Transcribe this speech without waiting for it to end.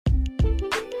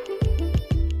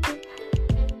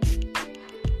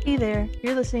Hey there,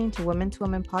 you're listening to Women to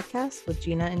Women podcast with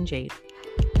Gina and Jade.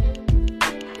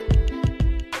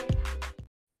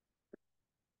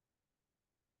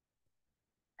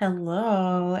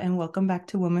 Hello, and welcome back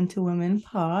to Women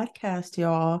podcast,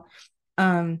 y'all.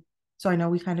 So I know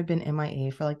we kind of been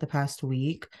MIA for like the past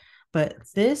week, but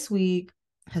this week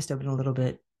has still been a little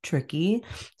bit tricky.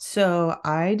 So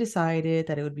I decided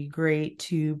that it would be great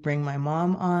to bring my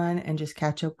mom on and just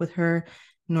catch up with her.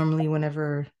 Normally,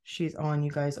 whenever she's on,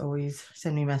 you guys always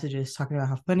send me messages talking about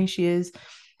how funny she is.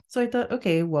 So I thought,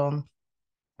 okay, well,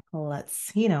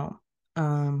 let's,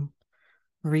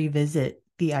 revisit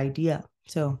the idea.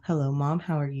 So, hello, Mom.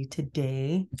 How are you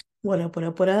today? What up, what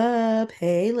up, what up?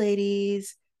 Hey,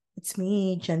 ladies. It's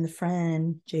me, Jen the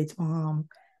friend, Jade's mom.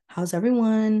 How's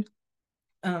everyone?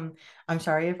 I'm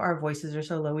sorry if our voices are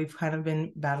so low. We've kind of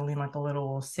been battling like a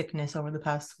little sickness over the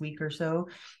past week or so.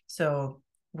 So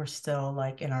we're still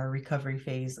like in our recovery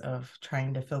phase of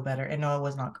trying to feel better. And no, it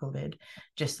was not COVID,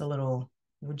 just a little,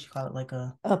 what'd you call it? Like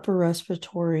a Upper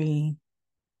respiratory,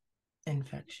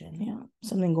 infection.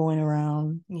 something going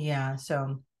around. Yeah.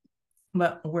 So,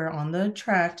 but we're on the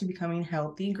track to becoming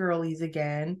healthy girlies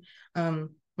again.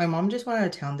 My mom just went out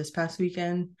of town this past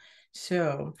weekend.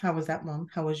 So, how was that, Mom?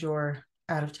 How was your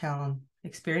out of town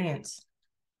experience?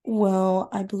 Well,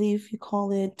 I believe you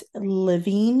call it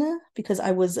living because I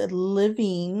was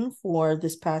living for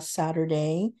this past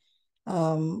Saturday.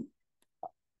 Um,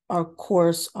 of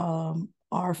course,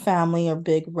 our family are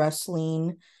big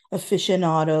wrestling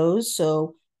aficionados.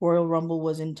 So Royal Rumble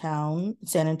was in town,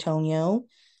 San Antonio,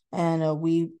 and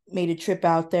we made a trip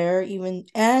out there.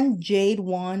 And Jade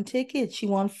won tickets. She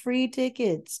won free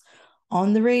tickets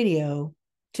on the radio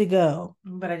to go.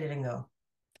 But I didn't go,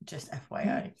 just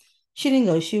FYI. She didn't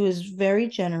go. She was very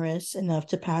generous enough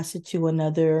to pass it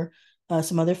to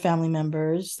some other family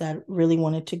members that really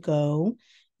wanted to go,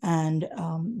 and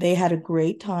they had a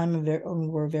great time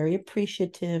and were very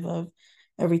appreciative of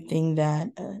everything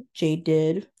that Jade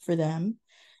did for them.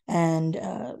 And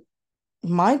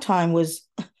my time was,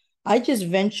 I just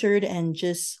ventured and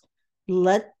just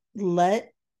let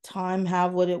time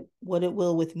have what it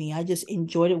will with me. I just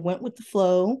enjoyed it, went with the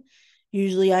flow.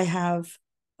 Usually, I have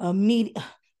a meet.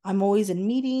 I'm always in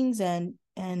meetings and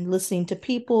listening to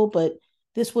people, but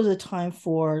this was a time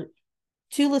to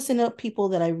listen to people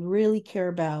that I really care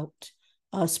about,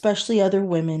 especially other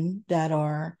women that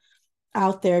are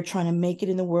out there trying to make it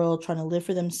in the world, trying to live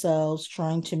for themselves,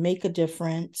 trying to make a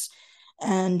difference,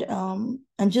 and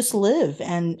just live.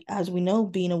 And as we know,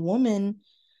 being a woman,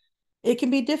 it can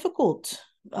be difficult.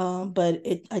 But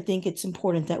I think it's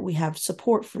important that we have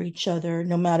support for each other,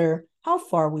 no matter how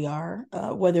far we are,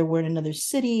 whether we're in another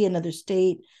city, another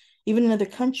state, even another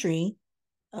country,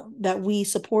 that we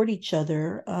support each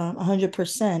other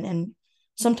 100%. And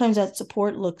sometimes that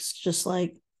support looks just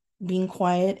like being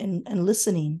quiet and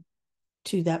listening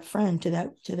to that friend, to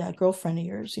that girlfriend of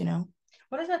yours.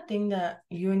 What is that thing that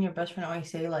you and your best friend always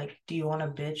say? Like, do you want a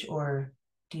bitch or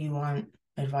do you want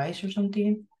advice or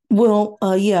something? Well,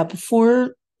 yeah,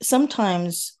 before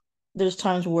sometimes there's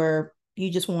times where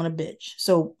you just want a bitch.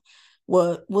 So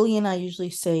what Willie and I usually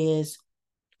say is,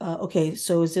 okay,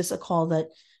 so is this a call that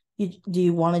do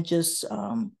you want to just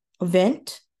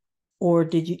vent, or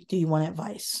do you want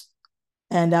advice?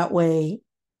 And that way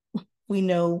we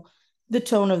know the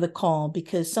tone of the call,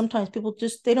 because sometimes people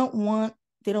just they don't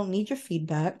need your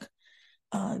feedback.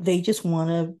 They just want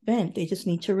to vent. They just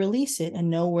need to release it. And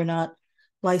no, we're not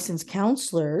licensed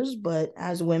counselors, but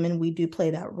as women, we do play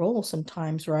that role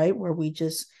sometimes, right? Where we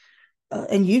just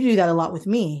and you do that a lot with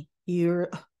me. You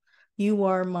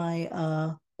are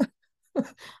my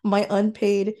my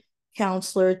unpaid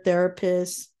counselor,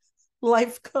 therapist,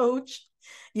 life coach.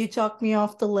 You talk me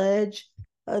off the ledge.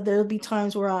 There'll be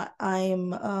times where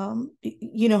I'm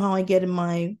you know how I get in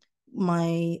my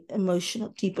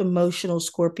deep emotional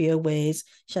Scorpio ways.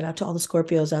 Shout out to all the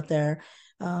Scorpios out there.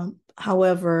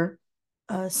 However,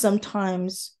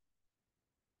 sometimes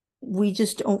we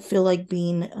just don't feel like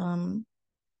being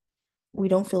we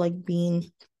don't feel like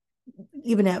being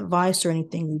even advice or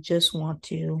anything. We just want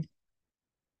to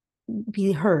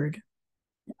be heard.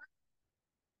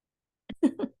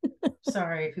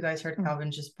 Sorry if you guys heard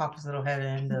Calvin just pop his little head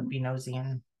in to be nosy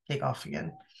and take off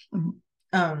again. Mhm.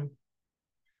 Um,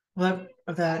 well,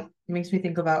 that makes me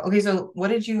think about, okay, so what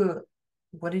did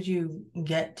you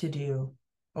get to do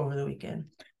over the weekend?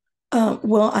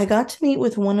 Well, I got to meet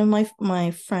with one of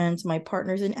my friends, my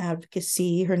partners in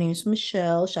advocacy. Her name's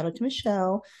Michelle. Shout out to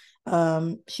Michelle.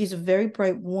 She's a very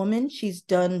bright woman. She's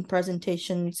done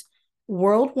presentations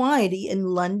worldwide in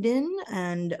London,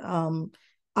 and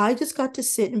I just got to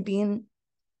sit and be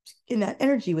in that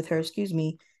energy with her. Excuse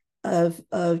me.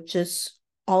 of just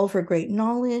all of her great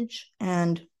knowledge.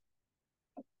 And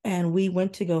we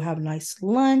went to go have a nice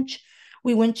lunch.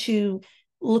 We went to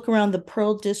look around the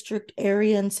Pearl District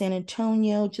area in San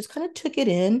Antonio, just kind of took it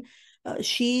in.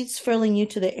 She's fairly new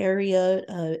to the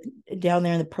area down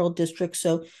there in the Pearl District.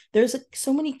 So there's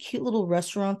so many cute little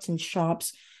restaurants and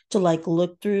shops to like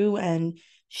look through. And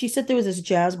she said there was this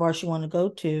jazz bar she wanted to go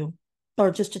to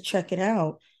or just to check it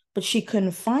out, but she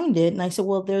couldn't find it. And I said,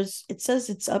 well, it says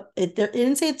it's up. It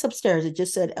didn't say it's upstairs. It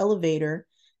just said elevator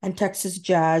and Texas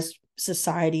Jazz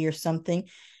Society or something.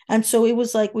 And so it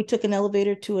was like we took an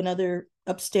elevator to another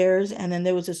upstairs, and then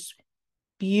there was this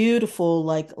beautiful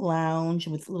like lounge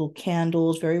with little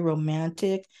candles, very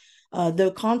romantic.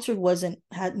 The concert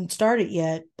hadn't started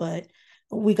yet, but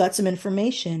we got some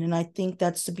information, and I think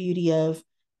that's the beauty of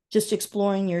just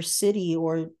exploring your city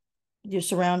or your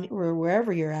surrounding or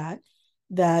wherever you're at,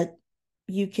 that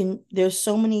there's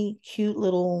so many cute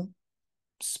little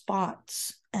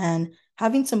spots, and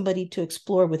having somebody to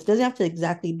explore with doesn't have to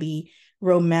exactly be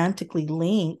romantically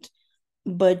linked,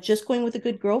 but just going with a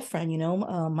good girlfriend,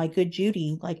 my good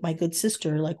Judy, like my good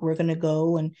sister, like we're gonna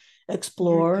go and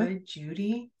explore. Your good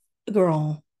Judy?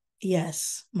 Girl,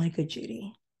 yes, my good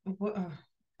Judy. What,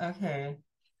 okay.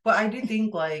 But I do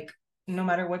think like no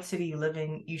matter what city you live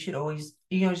in, you should always,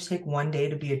 just take one day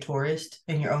to be a tourist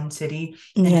in your own city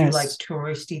and do like Yes.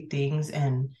 touristy things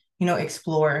and,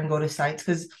 explore and go to sites.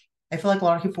 Because I feel like a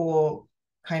lot of people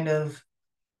kind of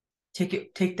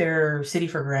take their city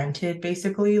for granted,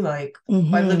 basically. Like,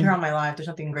 I've lived here Mm-hmm. all my life, there's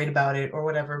nothing great about it or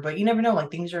whatever. But you never know,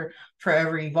 like things are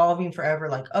forever evolving, forever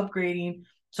like upgrading.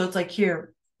 So it's like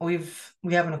here, we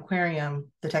have an aquarium,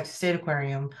 the Texas State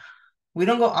Aquarium. We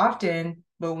don't go often,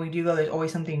 but when we do go, there's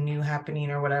always something new happening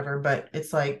or whatever. But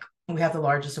it's like we have the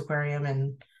largest aquarium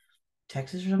in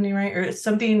Texas or something, right? Or it's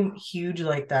something huge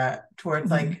like that, to where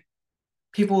it's Mm-hmm. like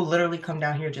people literally come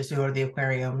down here just to go to the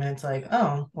aquarium. And it's like,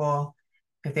 oh, well,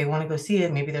 if they want to go see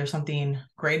it, maybe there's something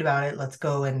great about it. Let's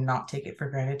go and not take it for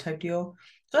granted type deal.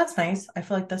 So that's nice. I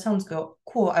feel like that sounds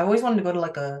cool. I always wanted to go to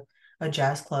like a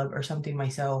jazz club or something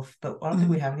myself, but I don't think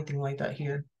we Mm-hmm. have anything like that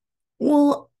here.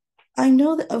 Well, I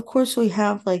know that of course we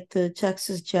have like the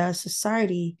Texas Jazz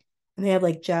Society, and they have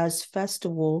like jazz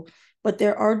festival, but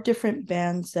there are different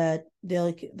bands that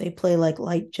they play like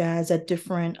light jazz at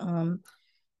different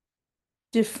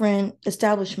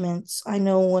establishments. I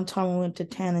know one time we went to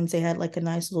Tannins, they had like a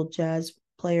nice little jazz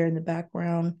player in the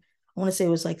background. I want to say it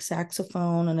was like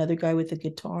saxophone, another guy with a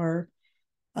guitar.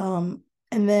 And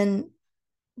then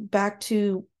back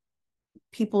to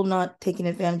people not taking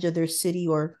advantage of their city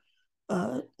or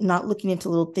not looking into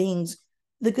little things.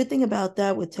 The good thing about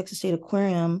that with Texas State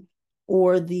Aquarium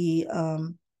or the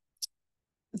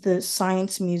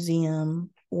Science Museum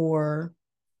or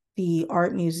the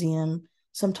Art Museum,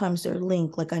 sometimes they're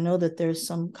linked. Like I know that there's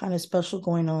some kind of special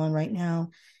going on right now.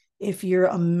 If you're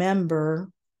a member,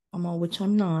 which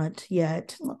I'm not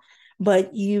yet,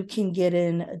 but you can get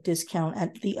in a discount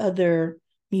at the other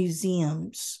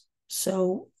museums.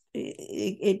 So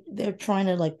they're trying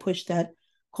to like push that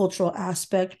cultural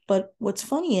aspect. But what's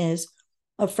funny is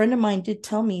a friend of mine did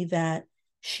tell me that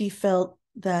she felt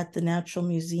that the Natural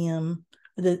Museum,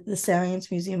 the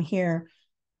Science Museum here,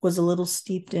 was a little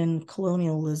steeped in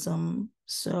colonialism.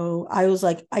 So I was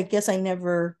like, I guess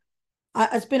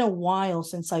it's been a while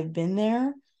since I've been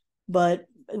there, but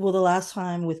well, the last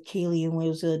time with Kaylee and it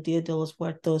was a Dia de los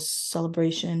Muertos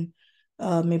celebration,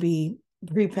 maybe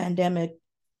pre-pandemic,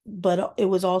 but it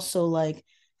was also like,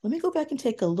 let me go back and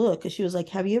take a look. Because she was like,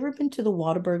 have you ever been to the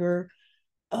Whataburger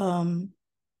um,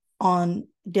 on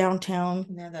downtown?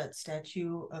 Yeah, that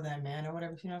statue of that man or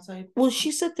whatever seen outside. Well,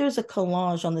 she said there's a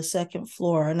collage on the second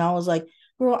floor, and I was like,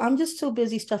 "Girl, I'm just so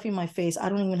busy stuffing my face. I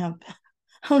don't even have.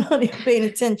 I'm not even paying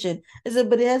attention." I said,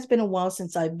 "But it has been a while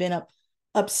since I've been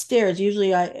upstairs.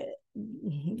 Usually I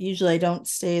don't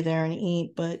stay there and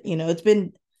eat, but it's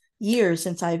been years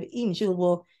since I've eaten." She goes,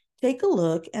 "Well, take a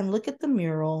look and look at the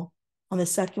mural on the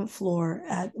second floor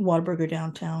at Whataburger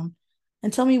downtown,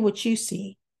 and tell me what you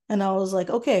see." And I was like,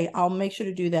 "Okay, I'll make sure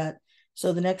to do that."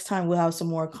 So the next time we'll have some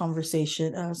more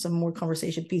conversation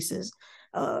pieces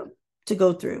uh, to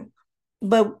go through.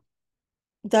 But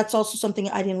that's also something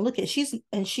I didn't look at.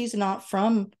 She's not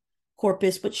from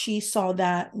Corpus, but she saw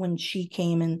that when she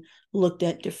came and looked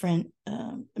at different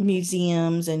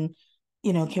museums and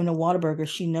came to Whataburger.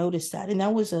 She noticed that, and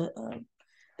that was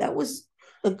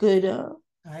a good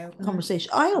Eye opener.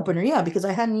 conversation, eye opener. Yeah, because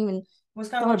I hadn't even Well, it's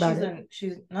kind of thought like about it.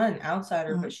 she's not an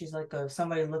outsider, but Mhm. she's like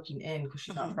somebody looking in because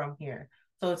she's not Mhm. from here.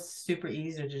 So it's super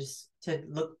easy to just to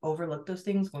overlook those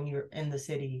things when you're in the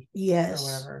city or Yes.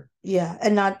 whatever. Yeah.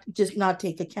 And not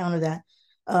take account of that.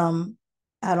 Um,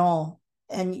 at all.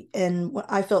 And what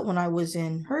I felt when I was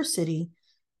in her city,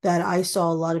 that I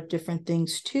saw a lot of different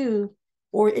things too,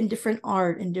 or in different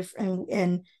art and different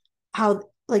and how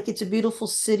like it's a beautiful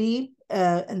city,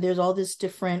 and there's all this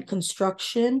different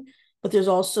construction, but there's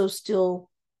also still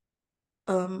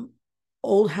um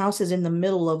old houses in the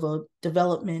middle of a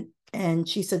development. And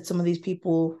she said some of these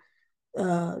people,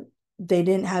 uh they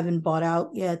didn't haven't bought out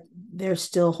yet. They're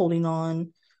still holding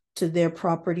on to their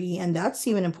property. And that's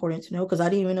even important to know, because I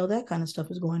didn't even know that kind of stuff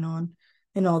was going on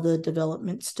in all the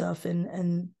development stuff.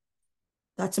 And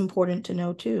that's important to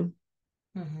know too.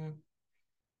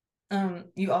 Mm-hmm.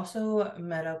 You also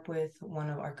met up with one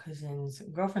of our cousin's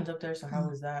girlfriends up there. So how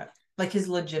was that? Like his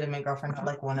legitimate girlfriend, not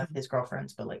like one of his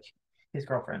girlfriends, but like his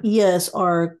girlfriend. Yes,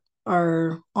 our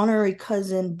honorary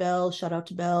cousin Belle, shout out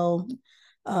to Belle,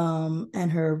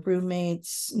 and her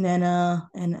roommates Nena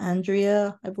and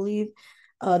Andrea, I believe.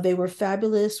 They were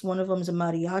fabulous. One of them is a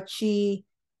mariachi,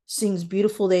 sings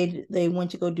beautiful. They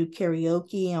went to go do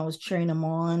karaoke. I was cheering them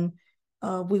on.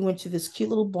 We went to this cute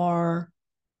little bar.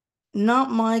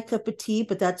 Not my cup of tea,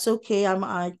 but that's okay.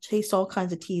 I taste all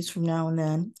kinds of teas from now and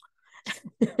then.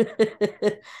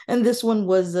 And this one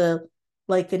was a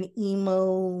like an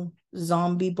emo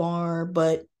zombie bar,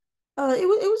 but it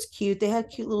was cute. They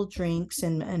had cute little drinks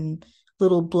and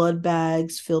little blood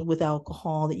bags filled with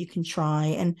alcohol that you can try.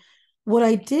 And what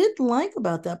I did like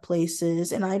about that place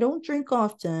is, and I don't drink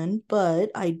often, but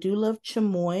I do love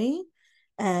chamoy,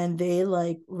 and they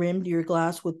like rimmed your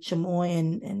glass with chamoy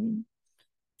and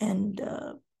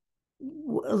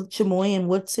chamoy, and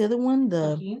what's the other one?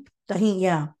 The Tajín,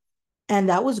 yeah, and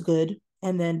that was good.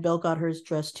 And then Belle got hers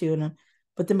dressed too, and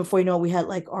but then before you know it, we had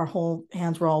like our whole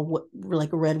hands were all were like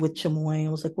red with chamoy. I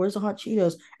was like, "Where's the hot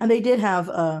Cheetos?" And they did have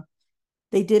a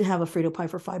Frito pie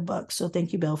for $5. So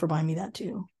thank you, Belle, for buying me that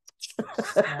too.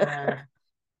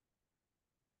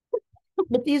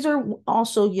 But these are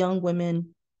also young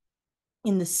women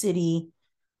in the city,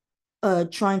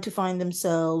 trying to find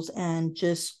themselves and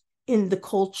just in the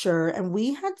culture. And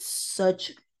we had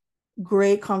such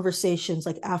great conversations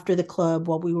like after the club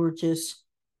while we were just,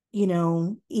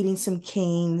 eating some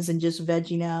canes and just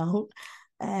vegging out.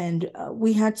 And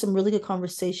we had some really good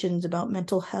conversations about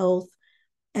mental health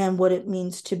and what it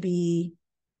means to be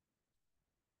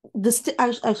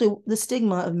actually the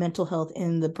stigma of mental health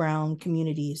in the brown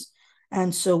communities.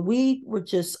 And so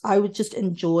I would just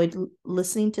enjoyed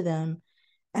listening to them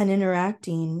and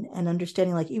interacting and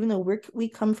understanding, like, even though we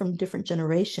come from different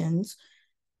generations,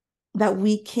 that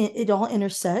it all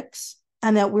intersects,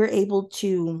 and that we're able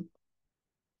to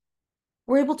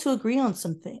agree on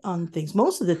on things.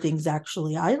 Most of the things,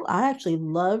 actually, I actually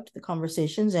loved the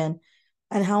conversations, and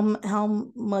how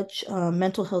much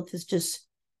mental health is just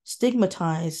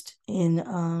stigmatized in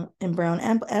brown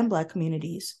and black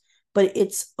communities. But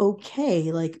it's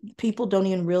okay. Like, people don't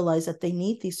even realize that they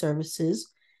need these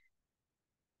services,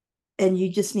 and we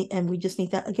just need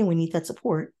that. Again, we need that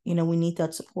support. We need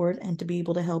that support, and to be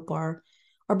able to help our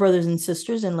brothers and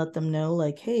sisters and let them know,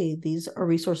 like, hey, these are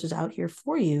resources out here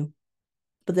for you.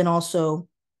 But then also,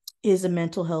 is a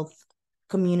mental health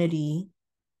community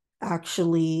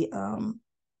actually,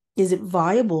 is it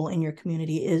viable in your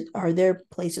community? Are there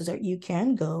places that you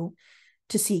can go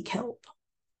to seek help?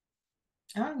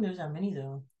 I don't think there's that many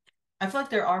though. I feel like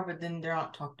there are, but then they're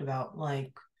not talked about.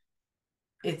 Like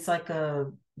it's like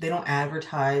they don't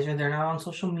advertise or they're not on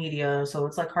social media, so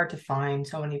it's like hard to find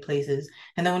so many places.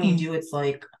 And then when you do, it's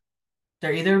like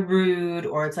they're either rude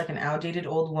or it's like an outdated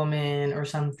old woman or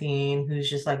something who's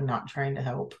just like not trying to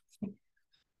help.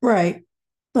 Right.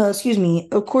 Excuse me.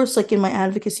 Of course, like in my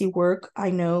advocacy work, I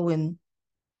know in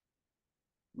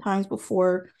times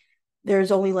before,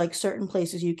 there's only like certain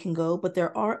places you can go, but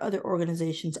there are other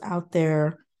organizations out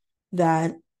there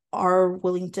that are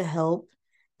willing to help.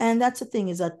 And that's the thing,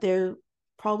 is that they're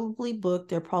probably booked,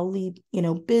 they're probably,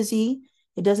 busy.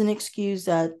 It doesn't excuse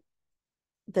that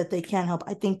they can't help.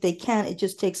 I think they can. It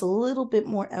just takes a little bit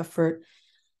more effort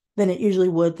than it usually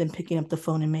would, than picking up the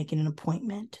phone and making an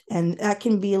appointment. And that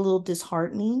can be a little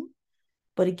disheartening.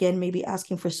 But again, maybe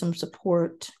asking for some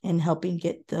support and helping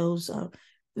get those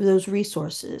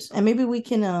resources. And maybe we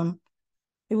can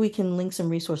link some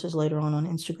resources later on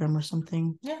Instagram or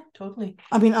something. Yeah, totally.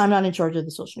 I mean, I'm not in charge of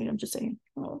the social media. I'm just saying.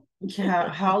 Oh.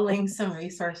 Yeah, I'll link some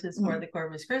resources for the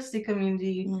Corpus Christi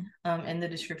community in the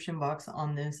description box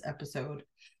on this episode.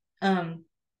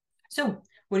 So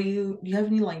do you have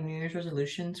any like New Year's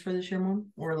resolutions for this year, Mom?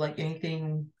 Or like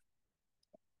anything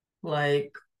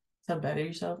like to better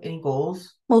yourself? Any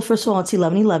goals? Well, first of all, it's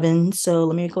 11/11, so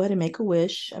let me go ahead and make a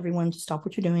wish. Everyone, stop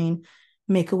what you're doing.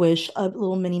 Make a wish, a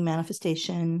little mini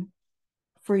manifestation.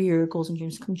 for your goals and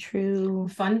dreams come true.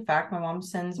 Fun fact, my mom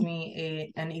sends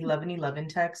me an 1111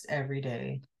 text every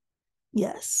day.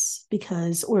 Yes,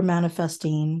 because we're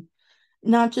manifesting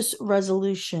not just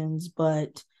resolutions,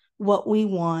 but what we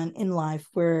want in life.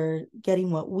 We're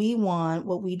getting what we want,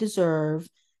 what we deserve.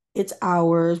 It's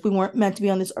ours. We weren't meant to be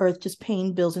on this earth just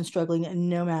paying bills and struggling. And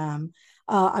no, ma'am.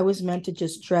 I was meant to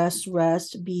just dress,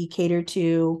 rest, be catered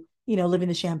to, living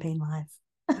the champagne life.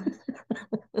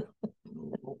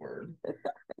 Lord.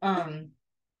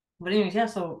 But anyways, yeah,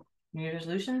 so New Year's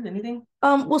resolutions, anything?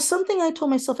 Well, something I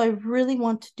told myself I really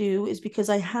want to do is because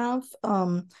I have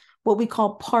what we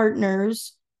call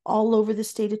partners all over the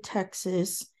state of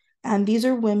Texas. And these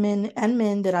are women and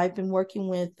men that I've been working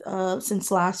with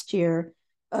since last year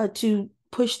to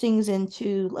push things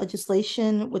into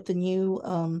legislation with the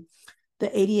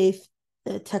 88th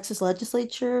Texas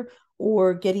legislature,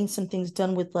 or getting some things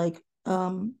done with like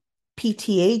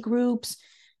PTA groups,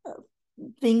 uh,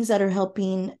 things that are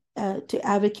helping to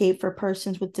advocate for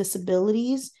persons with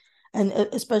disabilities, and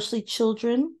especially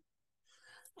children,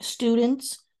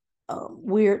 students.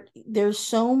 Where there's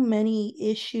so many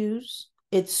issues,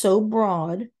 it's so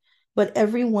broad, but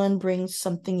everyone brings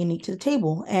something unique to the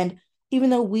table. And even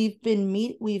though we've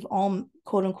all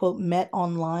quote unquote met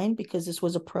online, because this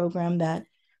was a program that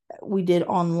we did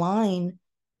online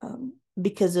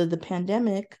because of the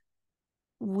pandemic.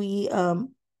 We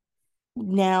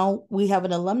Now we have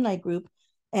an alumni group,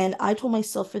 and I told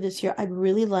myself for this year I'd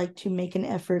really like to make an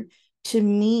effort to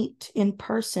meet in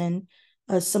person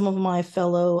some of my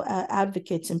fellow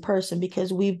advocates in person,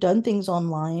 because we've done things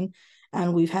online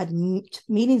and we've had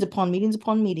meetings upon meetings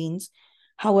upon meetings.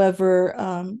 However,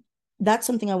 that's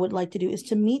something I would like to do, is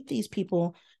to meet these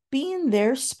people, be in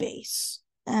their space,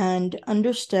 and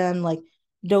understand, like,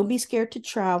 don't be scared to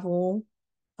travel.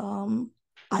 um,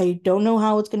 I don't know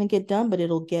how it's going to get done, but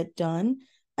it'll get done.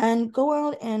 And go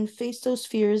out and face those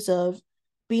fears of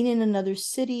being in another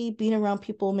city, being around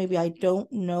people maybe I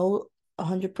don't know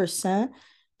 100%,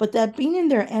 but that being in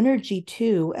their energy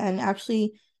too. And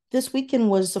actually, this weekend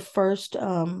was the first,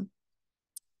 well,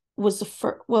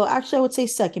 actually I would say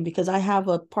second, because I have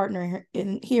a partner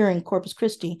here in Corpus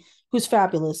Christi who's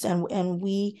fabulous, and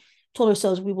we told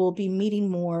ourselves we will be meeting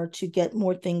more to get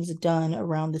more things done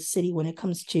around the city when it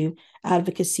comes to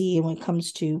advocacy and when it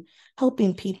comes to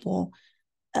helping people.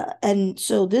 And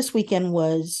so this weekend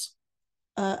was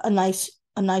a nice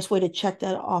way to check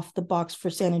that off the box for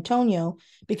San Antonio,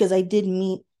 because I did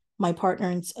meet my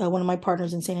partner, one of my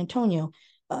partners in San Antonio,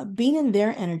 being in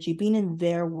their energy, being in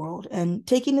their world, and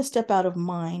taking a step out of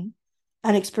mine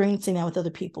and experiencing that with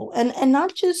other people, and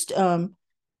not just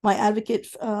my advocate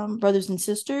brothers and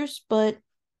sisters, but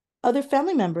other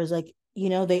family members. Like,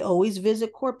 they always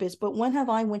visit Corpus, but when have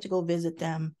I went to go visit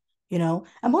them? And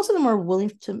most of them are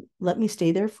willing to let me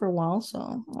stay there for a while.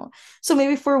 So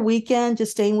maybe for a weekend,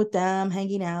 just staying with them,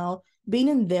 hanging out, being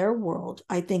in their world,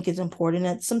 I think is important.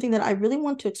 It's something that I really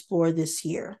want to explore this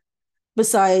year.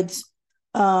 Besides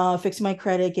fixing my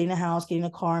credit, getting a house, getting a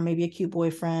car, maybe a cute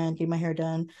boyfriend, getting my hair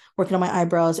done, working on my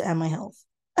eyebrows and my health.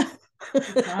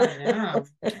 God, yeah.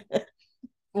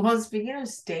 Well, speaking of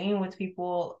staying with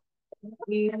people,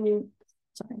 Sorry.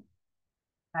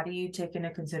 how do you take into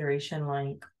consideration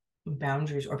like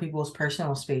boundaries or people's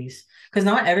personal space? Because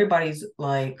not everybody's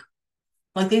like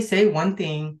they say one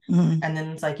thing, and then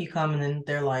it's like you come and then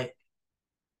they're like,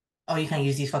 oh, you can't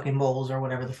use these fucking bowls or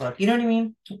whatever the fuck. You know what I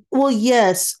mean? Well,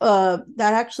 yes, that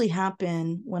actually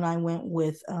happened when I went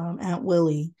with Aunt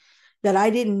Willie. That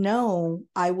I didn't know.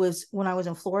 When I was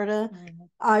in Florida,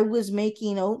 I was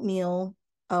making oatmeal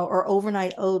or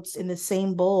overnight oats in the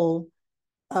same bowl,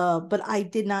 but I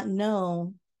did not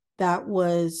know that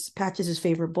was Patch's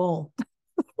favorite bowl.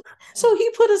 So he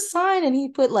put a sign and he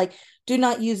put like, "Do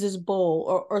not use this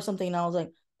bowl," or something. And I was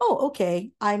like, "Oh,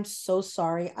 okay. I'm so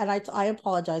sorry." And I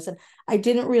apologize. And I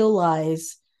didn't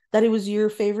realize that it was your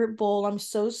favorite bowl. I'm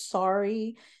so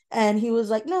sorry. And he was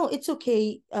like, "No, it's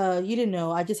okay. You didn't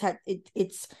know. I just had it.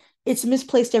 It's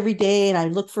misplaced every day, and I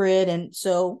look for it." And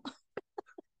so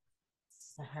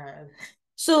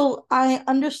I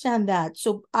understand that.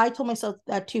 So I told myself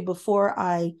that too before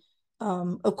I,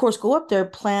 of course, go up there.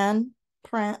 Plan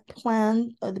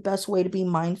the best way to be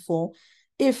mindful.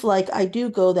 If like I do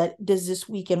go, that does this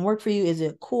weekend work for you? Is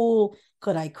it cool?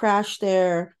 Could I crash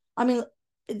there? I mean,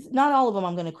 it's not all of them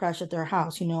I'm going to crash at their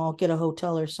house. I'll get a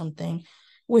hotel or something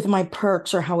with my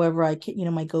perks, or however I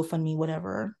can, my GoFundMe,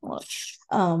 whatever.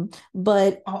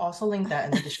 But I'll also link that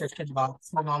in the description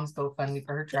box. My mom's GoFundMe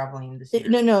for her traveling this year.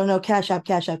 no, Cash App.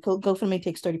 GoFundMe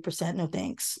takes 30%. No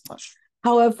thanks.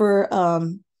 However,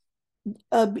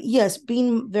 yes,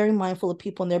 being very mindful of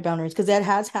people and their boundaries, because that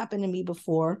has happened to me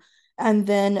before. And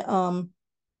then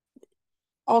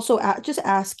also just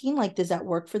asking, like, does that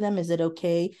work for them? Is it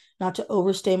okay not to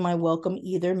overstay my welcome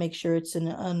either? Make sure it's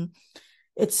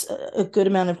it's a good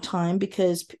amount of time,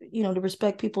 because to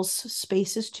respect people's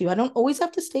spaces too. I don't always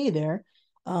have to stay there,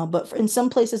 but in some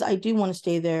places I do want to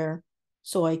stay there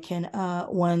so I can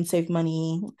one, save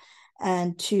money,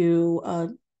 and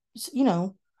to you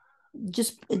know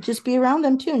just be around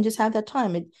them too, and just have that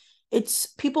time. It's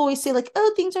people always say, like,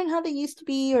 oh, things aren't how they used to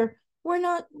be, or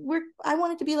we're I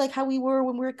want it to be like how we were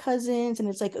when we were cousins. And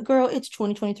it's like, girl, it's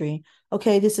 2023.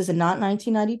 Okay, this is not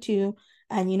 1992.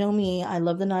 And you know me, I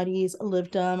love the 90s. I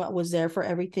lived them. I was there for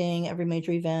everything, every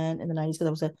major event in the 90s, because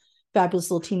I was a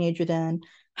fabulous little teenager then.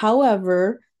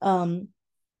 However,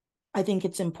 I think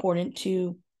it's important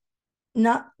to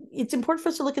not it's important for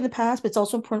us to look in the past, but it's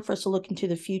also important for us to look into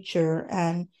the future,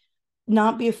 and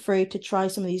not be afraid to try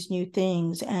some of these new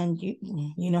things. And you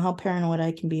know how paranoid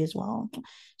I can be as well.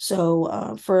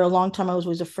 So for a long time I was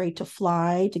always afraid to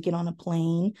fly, to get on a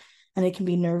plane, and it can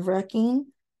be nerve-wracking.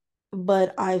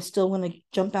 But I still want to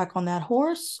jump back on that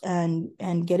horse and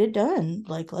get it done.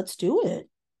 Like, let's do it.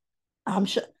 I'm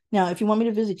sure. Now, if you want me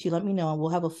to visit you, let me know. We'll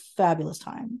have a fabulous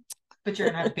time. But you're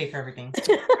gonna have to pay for everything.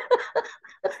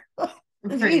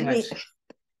 Pretty much.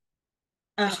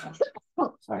 Oh,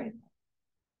 sorry.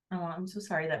 Oh, I'm so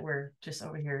sorry that we're just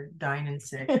over here dying and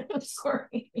sick.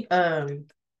 Sorry. I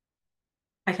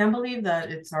can't believe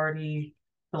that it's already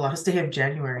the last day of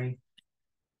January.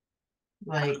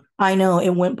 Like, I know it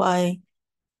went by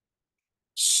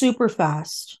super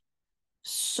fast,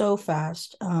 so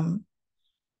fast.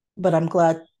 But I'm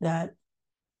glad that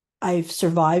I've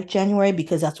survived January,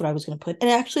 because that's what I was going to put. And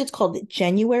actually, it's called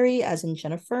January, as in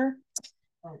Jennifer.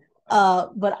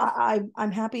 But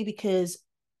I'm happy, because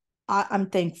I'm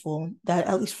thankful that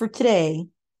at least for today,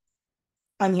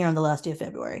 I'm here on the last day of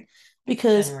February.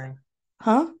 Because, January.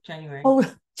 Huh? January.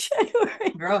 Oh, January.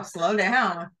 Girl, slow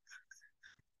down.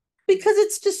 Because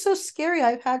it's just so scary.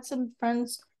 I've had some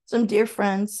friends, some dear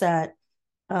friends that,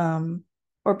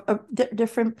 or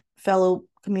different fellow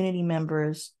community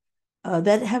members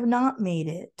that have not made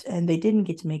it, and they didn't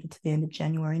get to make it to the end of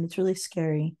January. And it's really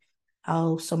scary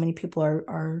how so many people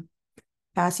are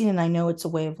passing. And I know it's a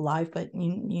way of life, but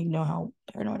you know how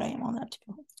paranoid I am on that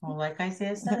too. Well, like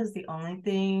Isaiah says, the only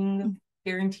thing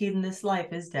guaranteed in this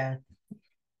life is death.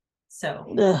 So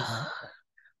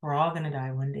we're all gonna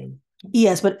die one day.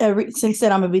 Yes, but since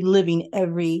then I'm gonna be living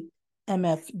every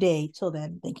MF day till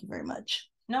then. Thank you very much.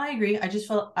 No, I agree. I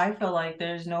feel like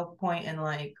there's no point in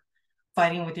like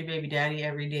fighting with your baby daddy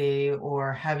every day,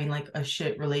 or having like a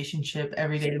shit relationship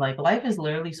every day. Like, life is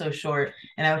literally so short,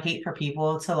 and I would hate for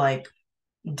people to like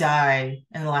die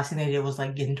and the last thing they did was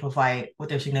like get into a fight with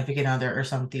their significant other or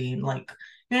something. Like,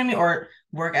 you know what I mean? Or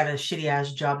work at a shitty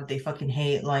ass job that they fucking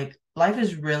hate. Like, life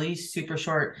is really super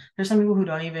short. There's some people who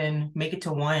don't even make it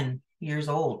to 1 years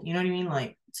old. You know what I mean?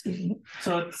 Like,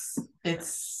 so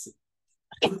it's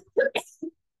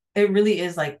it really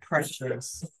is like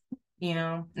precious, you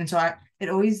know? And so it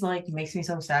always like makes me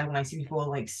so sad when I see people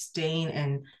like staying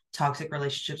in toxic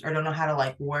relationships, or don't know how to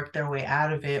like work their way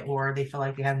out of it, or they feel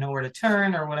like they have nowhere to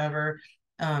turn or whatever.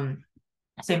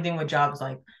 Same thing with jobs.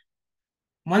 Like,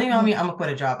 one thing on me, I'm gonna quit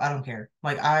a job. I don't care.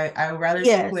 Like, I would rather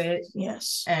quit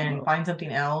and find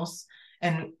something else.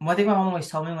 And one thing my mom always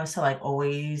told me was to like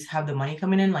always have the money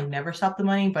coming in, like never stop the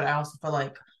money. But I also feel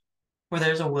like where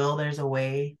there's a will, there's a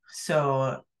way.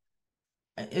 So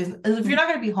if you're not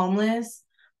gonna be homeless,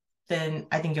 then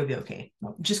I think you'll be okay.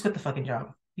 Just quit the fucking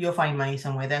job. You'll find money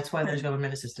some way. That's why there's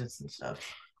government assistance and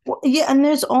stuff. Well, yeah, and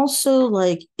there's also,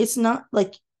 like, it's not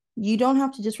like you don't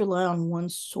have to just rely on one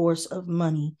source of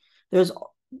money. There's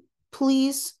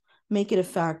Please make it a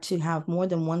fact to have more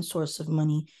than one source of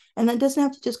money, and that doesn't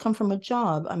have to just come from a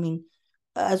job. I mean,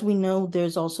 as we know,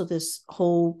 there's also this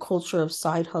whole culture of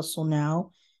side hustle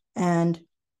now, and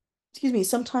excuse me,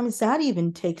 sometimes that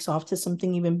even takes off to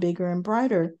something even bigger and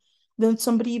brighter than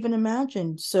somebody even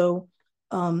imagined. So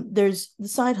there's the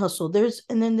side hustle,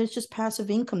 and then there's just passive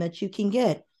income that you can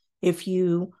get if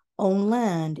you own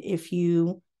land, if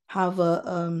you have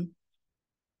a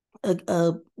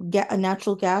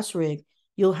natural gas rig.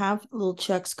 You'll have little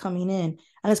checks coming in,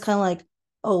 and it's kind of like,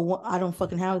 oh, well, I don't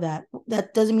fucking have that.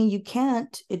 That doesn't mean you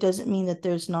can't. It doesn't mean that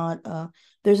there's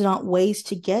not ways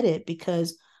to get it,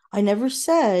 because I never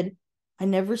said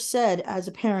as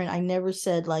a parent, I never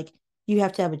said like you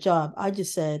have to have a job. I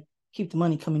just said keep the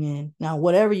money coming in. Now,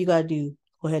 whatever you got to do,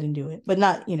 go ahead and do it, but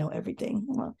not, everything.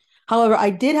 However,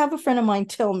 I did have a friend of mine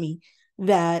tell me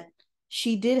that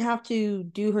she did have to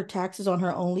do her taxes on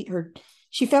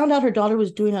she found out her daughter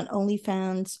was doing on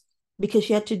OnlyFans, because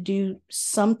she had to do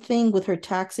something with her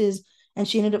taxes And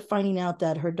she ended up finding out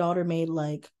that her daughter made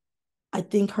like, I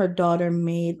think her daughter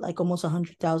made like almost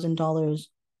 $100,000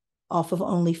 off of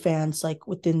OnlyFans like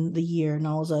within the year. And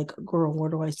I was like, girl, where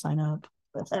do I sign up?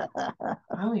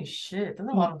 Holy shit, that's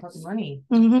a lot of fucking money.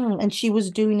 And she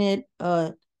was doing it.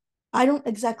 I don't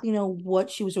exactly know what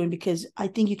she was doing because I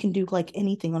think you can do like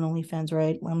anything on OnlyFans,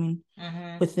 right? I mean,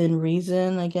 within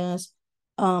reason, I guess.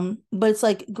 But it's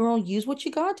like, girl, use what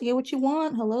you got to get what you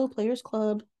want. Hello, Players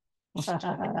Club. But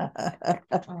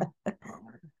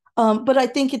I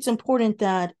think it's important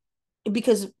that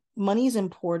because money is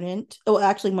important. Oh,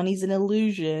 actually, money's an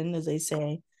illusion, as they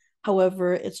say.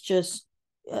 However, it's just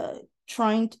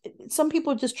trying to, some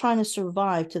people are just trying to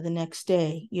survive to the next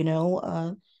day,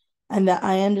 and that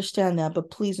I understand that, but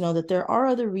please know that there are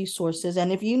other resources. And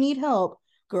if you need help,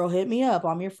 girl, hit me up.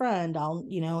 I'm your friend. I'll,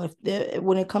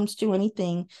 when it comes to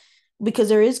anything, because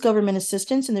there is government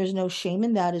assistance and there's no shame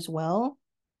in that as well.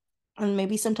 And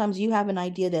maybe sometimes you have an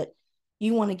idea that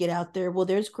you want to get out there. Well,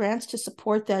 there's grants to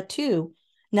support that too.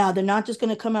 Now, they're not just going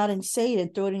to come out and say it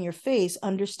and throw it in your face.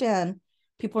 Understand,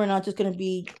 people are not just going to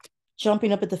be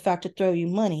jumping up at the fact to throw you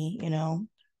money,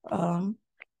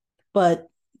 but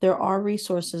there are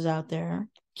resources out there.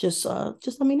 Just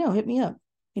let me know. Hit me up.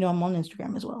 I'm on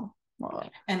Instagram as well.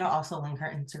 And I'll also link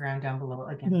her Instagram down below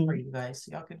again for you guys,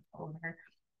 so y'all can follow her.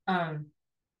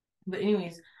 But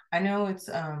anyways, I know it's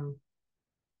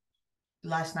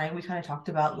last night we kind of talked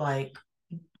about like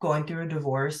going through a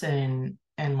divorce and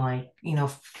like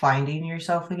finding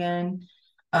yourself again.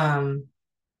 Do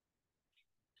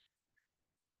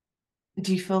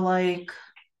you feel like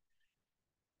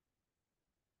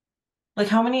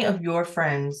how many of your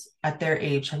friends at their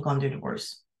age have gone through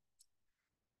divorce?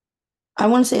 I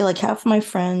want to say like half of my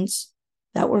friends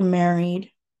that were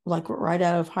married, like right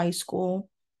out of high school,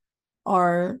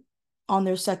 are on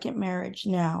their second marriage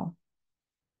now.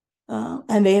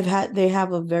 And they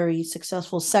have a very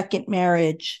successful second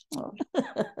marriage.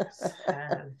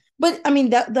 But I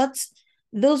mean,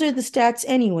 those are the stats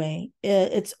anyway.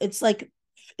 It's like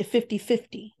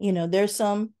 50-50.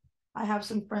 I have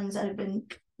some friends that have been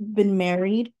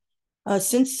married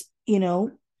since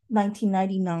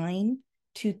 1999,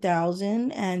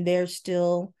 2000, and they're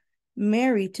still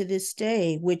married to this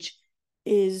day, which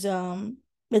is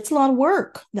it's a lot of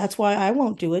work. That's why I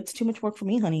won't do it. It's too much work for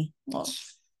me, honey.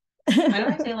 I know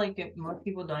I say like if most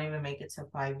people don't even make it to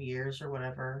 5 years or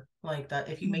whatever. Like that,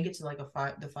 if you make it to like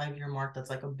the 5 year mark, that's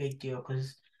like a big deal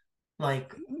because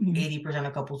like 80%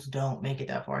 of couples don't make it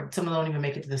that far. Some of them don't even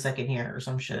make it to the second year or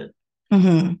some shit.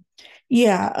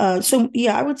 Yeah. So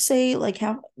yeah, I would say like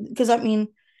because I mean,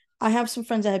 I have some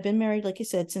friends that have been married, like I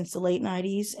said, since the late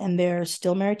 90s, and they're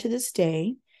still married to this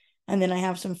day. And then I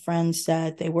have some friends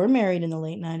that they were married in the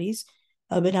late 90s,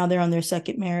 but now they're on their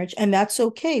second marriage. And that's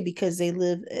okay because they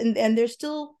live and they're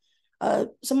still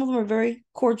some of them are very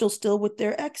cordial still with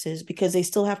their exes because they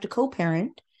still have to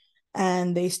co-parent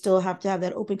and they still have to have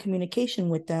that open communication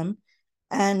with them.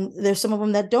 And there's some of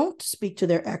them that don't speak to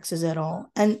their exes at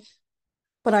all.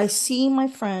 But I see my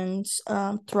friends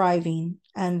thriving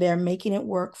and they're making it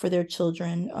work for their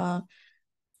children.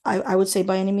 I would say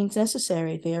by any means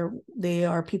necessary. They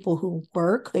are people who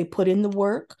work, they put in the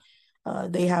work,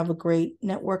 they have a great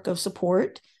network of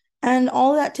support, and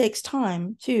all that takes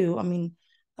time too. I mean,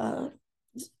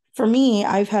 for me,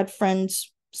 I've had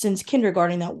friends since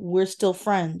kindergarten that we're still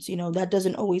friends. That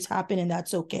doesn't always happen, and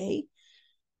that's okay.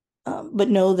 But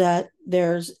know that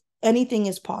anything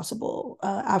is possible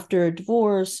after a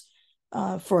divorce,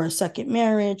 for a second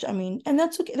marriage. I mean, and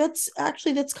that's okay. That's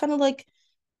kind of like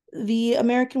the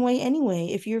American way anyway.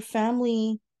 If your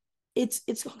family, it's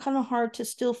kind of hard to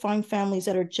still find families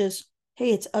that are just,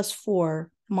 hey, it's us four,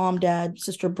 mom, dad,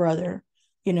 sister, brother.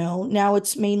 Now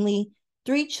it's mainly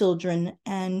three children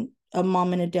and a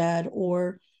mom and a dad,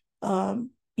 or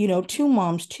two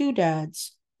moms, two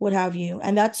dads, what have you.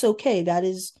 And that's okay. That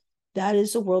is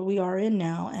the world we are in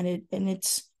now, and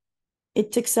it's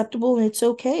acceptable and it's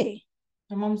okay.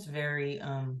 My mom's very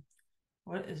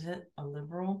what is it? A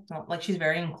liberal? No, like she's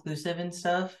very inclusive and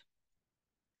stuff.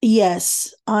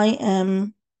 Yes, I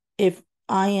am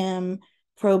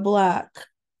pro black,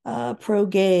 pro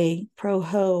gay, pro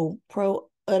ho, pro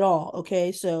at all.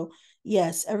 Okay. So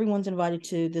yes, everyone's invited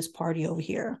to this party over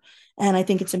here. And I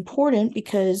think it's important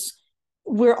because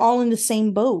we're all in the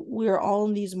same boat. We're all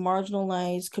in these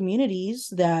marginalized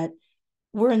communities that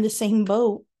we're in the same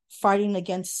boat fighting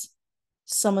against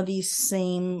some of these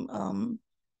same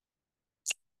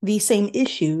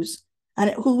issues. And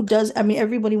who does, I mean,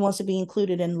 everybody wants to be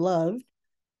included and loved,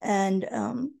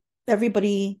 and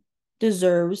everybody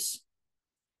deserves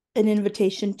an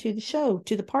invitation to the show,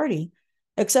 to the party.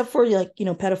 except for like,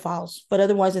 pedophiles. But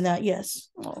otherwise than that, yes.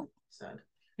 Oh. Sad.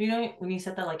 When you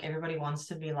said that like everybody wants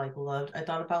to be like loved, I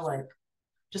thought about like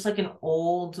just like an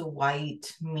old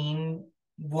white mean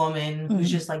woman who's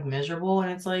just like miserable,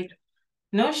 and it's like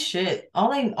no shit.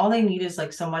 All they need is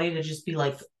like somebody to just be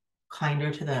like kinder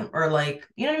to them, or like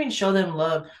you know what I mean, show them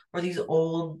love, or these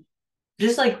old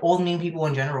just like old mean people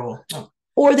in general.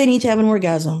 Or they need to have an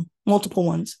orgasm, multiple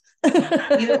ones.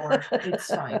 Either or, it's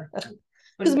fine.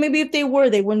 Because maybe if they were,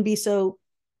 they wouldn't be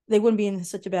in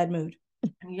such a bad mood.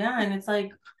 Yeah, and it's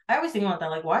like I always think about that.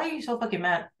 Like, why are you so fucking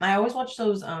mad? I always watch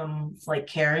those like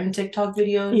Karen TikTok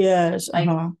videos. Yes. Like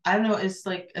I don't know, it's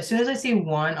like as soon as I see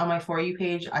one on my For You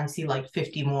page, I see like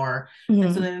 50 more.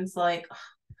 And so then it's like,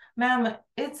 ma'am,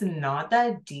 it's not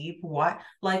that deep. What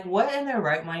in their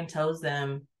right mind tells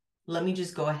them, let me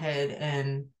just go ahead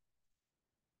and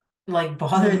like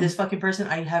bother this fucking person?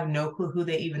 I have no clue who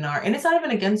they even are. And it's not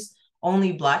even against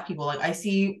only black people. Like I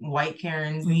see white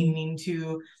Karens being mean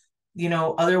to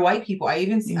other white people.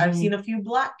 I've seen a few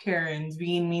black Karens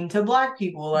being mean to black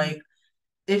people. Like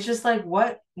it's just like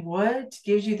what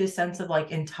gives you this sense of like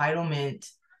entitlement?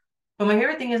 But my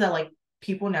favorite thing is that like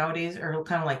people nowadays are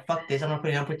kind of like, fuck this, I'm not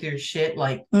putting up with your shit.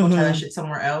 Like go try that shit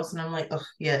somewhere else. And I'm like, oh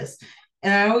yes.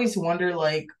 And I always wonder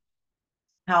like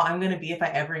how I'm gonna be if I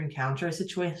ever encounter a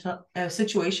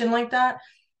situation like that.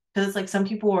 Because it's like some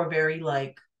people are very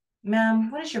like, ma'am,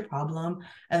 what is your problem?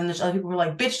 And then there's other people who are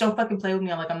like, bitch, don't fucking play with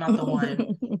me. I'm like, I'm not the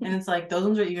one. And it's like those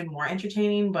ones are even more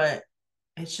entertaining, but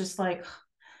it's just like,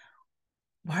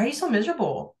 why are you so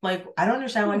miserable? Like, I don't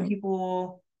understand why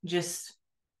people just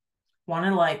want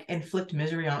to like inflict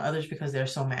misery on others because they're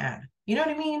so mad. You know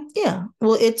what I mean? Yeah.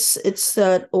 Well, it's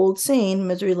that old saying,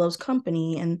 misery loves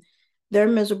company, and they're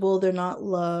miserable, they're not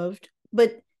loved.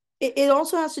 But it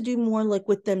also has to do more like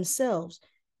with themselves,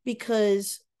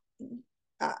 because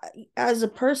as a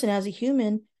person, as a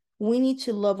human, we need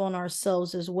to love on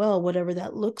ourselves as well, whatever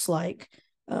that looks like.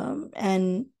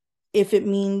 And if it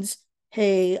means,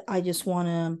 hey, I just want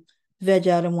to veg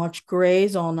out and watch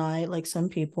Grays all night, like some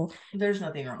people, there's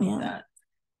nothing wrong with that.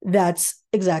 That's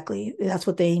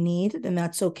what they need, and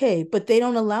that's okay. But they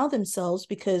don't allow themselves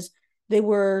because they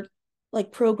were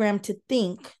like programmed to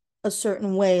think a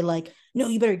certain way, like, no,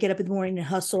 you better get up in the morning and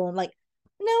hustle, and like,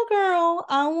 no, girl,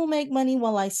 I will make money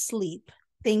while I sleep.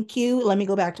 Thank you. Let me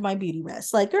go back to my beauty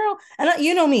rest. Like, girl, and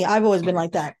you know me, I've always been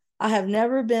like that. I have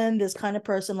never been this kind of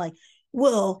person like,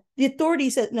 well, the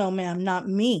authority said, no, ma'am, not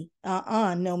me.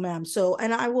 No, ma'am. So,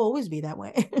 and I will always be that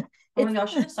way. Oh my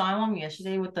gosh, I just saw him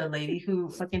yesterday with the lady who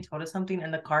fucking told us something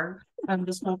in the car.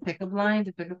 This whole pickup line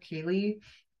to pick up Kaylee.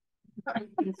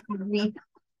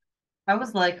 I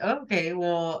was like, okay,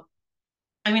 well,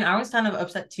 I mean, I was kind of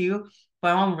upset too,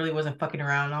 but my mom really wasn't fucking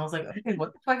around. I was like, okay,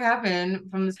 what the fuck happened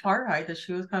from this car ride? That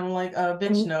she was kind of like,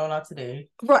 bitch, no, not today.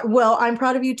 Right. Well, I'm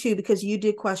proud of you too, because you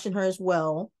did question her as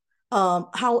well.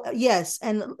 How, yes,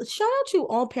 and shout out to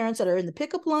all parents that are in the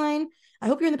pickup line. I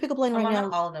hope you're in the pickup line right now.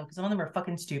 Not all of them, because some of them are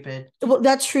fucking stupid. Well,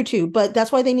 that's true too, but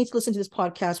that's why they need to listen to this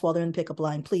podcast while they're in the pickup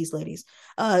line, please, ladies.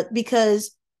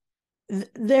 Because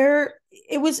there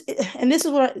it was, and this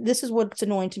is what's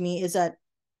annoying to me, is that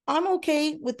I'm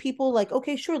okay with people like,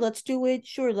 okay, sure, let's do it,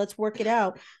 sure, let's work it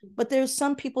out. But there's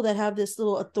some people that have this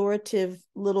little authoritative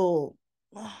little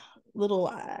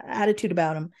attitude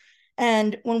about them.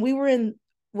 And when we were in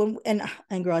when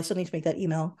and girl, I still need to make that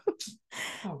email.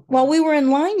 While we were in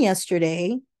line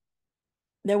yesterday,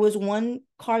 there was one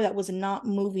car that was not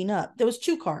moving up. There was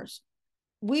two cars.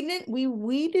 We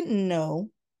didn't know,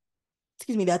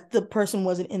 excuse me, that the person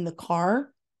wasn't in the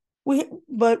car.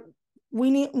 But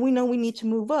we know we need to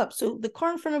move up. So the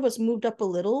car in front of us moved up a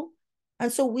little,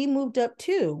 and so we moved up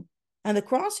too. And the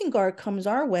crossing guard comes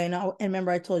our way, and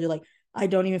remember I told you, like, I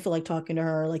don't even feel like talking to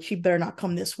her. Like, she better not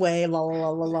come this way, la la la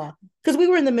la la. Because we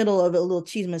were in the middle of a little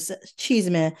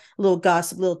cheeseman, little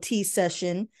gossip, little tea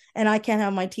session, and I can't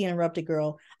have my tea interrupted,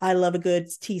 girl. I love a good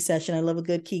tea session. I love a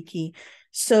good kiki.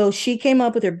 So she came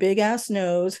up with her big ass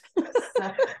nose.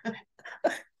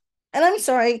 And I'm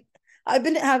sorry, I've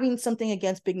been having something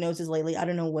against big noses lately. I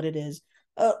don't know what it is.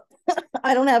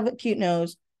 I don't have a cute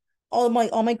nose. All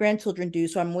my grandchildren do,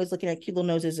 so I'm always looking at cute little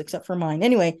noses, except for mine.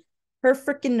 Anyway, her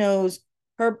freaking nose,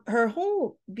 her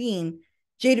whole being.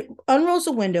 Jade unrolls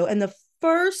the window, and the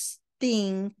first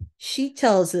thing she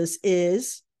tells us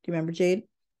is, "Do you remember, Jade?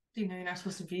 You know you're not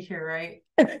supposed to be here, right?"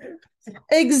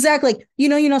 Exactly. You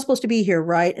know you're not supposed to be here,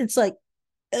 right? It's like,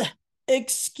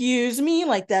 excuse me,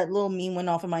 like that little meme went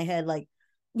off in my head, like,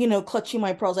 clutching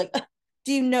my pearls, like,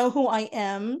 do you know who I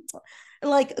am?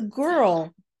 Like,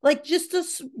 girl, like, just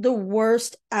the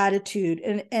worst attitude.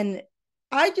 And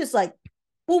I just like,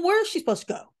 well, where is she supposed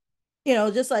to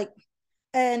go? Just like,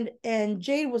 and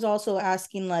Jade was also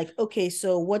asking like, okay,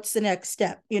 so what's the next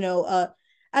step?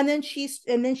 And then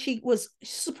she was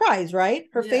surprised, right?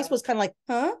 Her face was kind of like,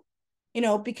 huh?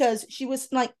 Because she was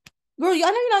like, girl, I know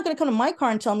you're not going to come to my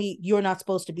car and tell me you're not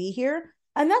supposed to be here.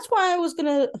 And that's why I was going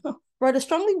to write a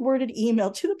strongly worded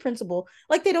email to the principal.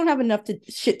 Like they don't have enough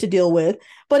shit to deal with.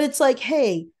 But it's like,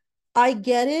 hey, I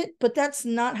get it, but that's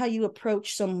not how you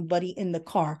approach somebody in the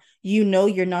car.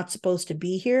 You're not supposed to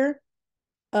be here.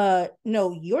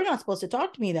 No, you're not supposed to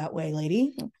talk to me that way,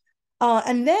 lady.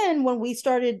 And then when we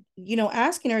started,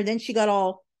 asking her, then she got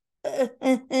all,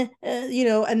 and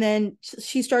then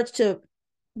she starts to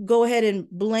go ahead and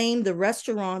blame the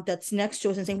restaurant that's next to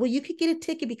us and saying, well, you could get a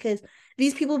ticket because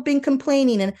these people have been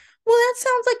complaining. And well, that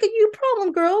sounds like a you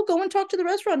problem, girl. Go and talk to the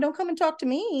restaurant. Don't come and talk to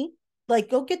me. Like,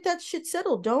 go get that shit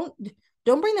settled. Don't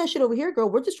bring that shit over here, girl.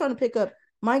 We're just trying to pick up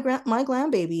my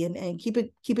glam baby and keep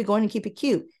it going and keep it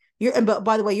cute. But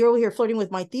by the way, you're over here flirting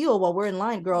with my Theo while we're in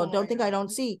line, girl. Don't think God. I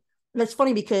don't see. And it's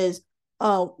funny because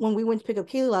when we went to pick up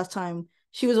Kaylee last time,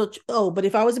 she was, but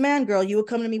if I was a man, girl, you would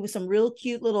come to me with some real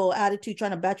cute little attitude,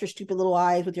 trying to bat your stupid little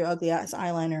eyes with your ugly ass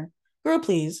eyeliner. Girl,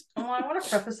 please. Oh, I want to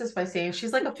preface this by saying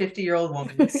she's like a 50-year-old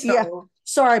woman. So. Yeah.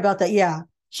 Sorry about that. Yeah.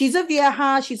 She's a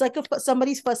vieja. She's like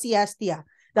somebody's fussy ass tia.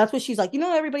 That's what she's like.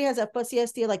 Everybody has that fussy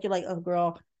ass tia. Like, you're like, oh,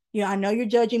 girl, I know you're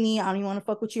judging me. I don't even want to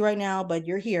fuck with you right now, but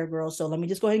you're here, girl. So let me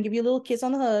just go ahead and give you a little kiss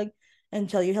on the hug and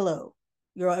tell you hello.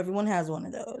 Girl, everyone has one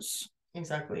of those.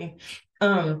 Exactly.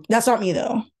 That's not me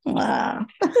though. But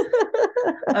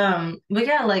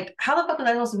yeah, like, how the fuck was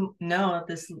I supposed to know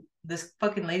that this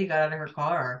fucking lady got out of her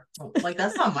car? Like,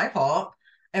 that's not my fault.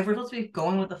 If we're supposed to be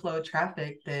going with the flow of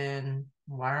traffic, then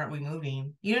why aren't we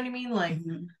moving? You know what I mean? Like,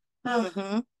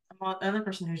 I'm another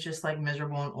person who's just like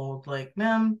miserable and old. Like,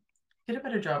 ma'am, get a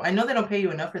better job. I know they don't pay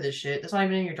you enough for this shit. That's not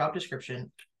even in your job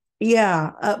description.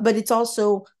 Yeah, but it's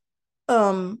also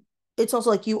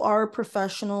like, you are a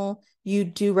professional. You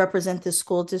do represent the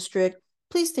school district.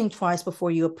 Please think twice before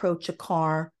you approach a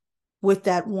car with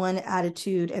that one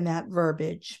attitude and that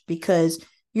verbiage, because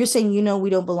you're saying, we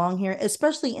don't belong here,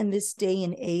 especially in this day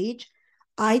and age.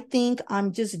 I think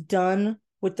I'm just done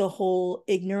with the whole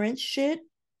ignorance shit.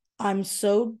 I'm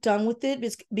so done with it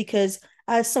because,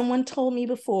 as someone told me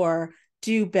before,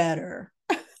 do better.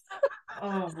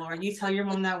 Oh Lord, you tell your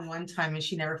mom that one time and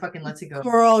she never fucking lets it go.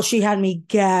 Girl, she had me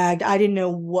gagged. I didn't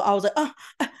know what I was like.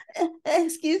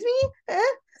 Excuse me.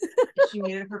 She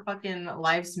made it her fucking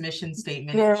life's mission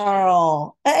statement.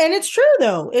 Girl, and it's true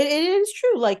though. It is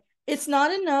true. Like, it's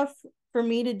not enough for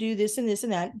me to do this and this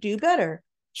and that. Do better.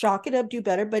 Chalk it up. Do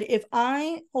better. But if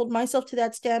I hold myself to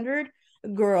that standard,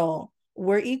 girl,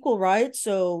 we're equal, right?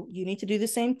 So you need to do the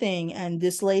same thing. And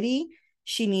this lady,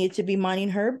 she needed to be minding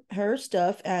her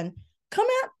stuff and come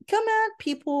at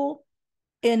people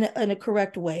in a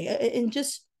correct way, and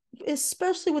just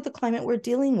especially with the climate we're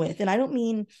dealing with. And I don't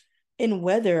mean in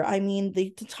weather. I mean the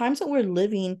times that we're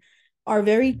living are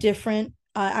very different.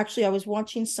 Actually, I was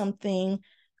watching something.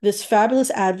 This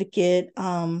fabulous advocate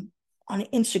on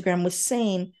Instagram was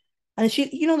saying, and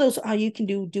she, those how you can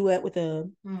do duet with a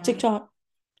TikTok,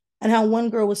 and how one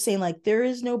girl was saying like, there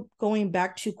is no going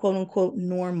back to quote unquote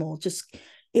normal. Just,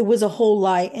 it was a whole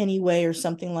lie anyway, or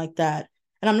something like that.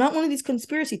 And I'm not one of these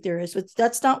conspiracy theorists, but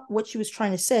that's not what she was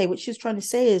trying to say. What she was trying to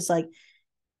say is like,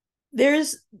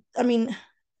 I mean,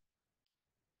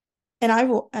 they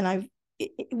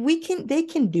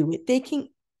can do it.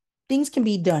 Things can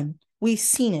be done. We've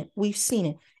seen it.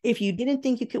 If you didn't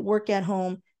think you could work at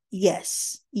home,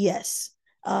 yes,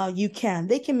 you can.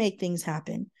 They can make things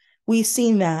happen. We've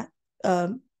seen that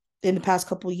in the past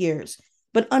couple of years.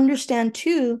 But understand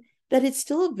too that it's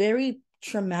still a very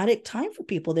traumatic time for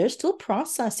people. They're still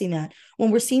processing that.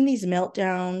 When we're seeing these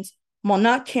meltdowns, well,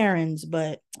 not Karens,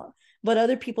 but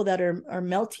other people that are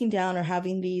melting down, or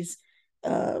having these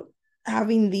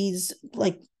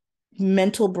like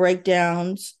mental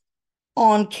breakdowns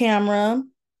on camera.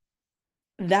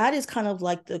 That is kind of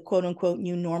like the quote unquote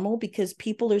new normal, because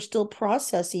people are still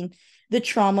processing the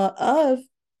trauma of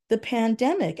the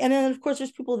pandemic. And then of course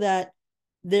there's people that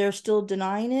they're still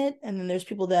denying it, and then there's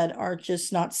people that are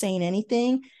just not saying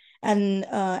anything. And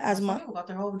as much got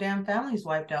their whole damn families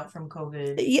wiped out from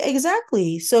COVID. Yeah,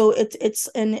 exactly. So it's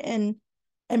and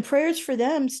prayers for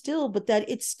them still, but that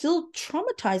it's still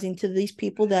traumatizing to these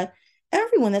people, that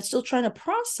everyone that's still trying to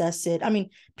process it. I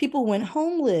mean, people went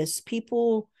homeless,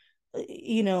 people,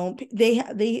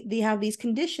 they have these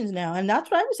conditions now. And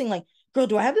that's what I was saying, like, girl,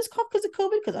 do I have this cough because of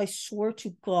COVID? Because I swear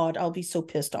to God, I'll be so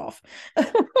pissed off.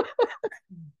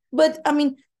 But I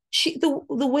mean,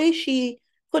 the way she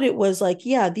put it was like,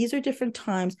 yeah, these are different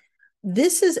times.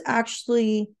 This is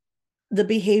actually the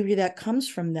behavior that comes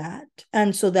from that.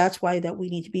 And so that's why that we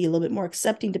need to be a little bit more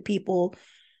accepting to people.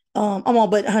 I'm all,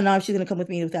 but now she's gonna come with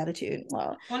me with attitude.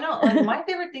 Well, no, like my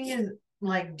favorite thing is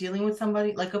like dealing with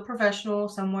somebody like a professional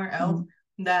somewhere else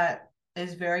that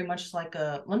is very much like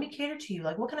a let me cater to you.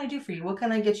 Like, what can I do for you? What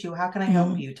can I get you? How can I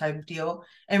help you? Type of deal.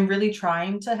 And really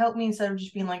trying to help me instead of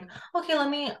just being like, okay,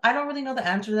 I don't really know the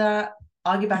answer to that.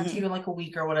 I'll get back to you in like a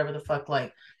week or whatever the fuck.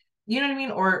 Like, you know what I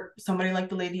mean? Or somebody like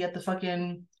the lady at the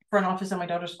fucking front office at my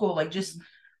daughter's school, like just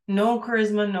no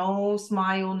charisma, no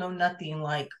smile, no nothing.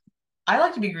 Like, I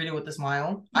like to be greeted with a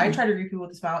smile. I try to greet people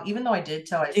with a smile, even though I did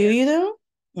tell Isaiah. Do you though?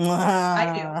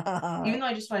 I do. Even though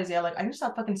I just told Isaiah, like, I need to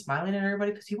stop fucking smiling at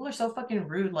everybody because people are so fucking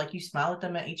rude. Like, you smile at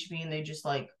them at HB and they just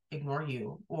like ignore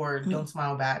you or don't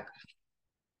smile back.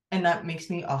 And that makes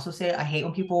me also say I hate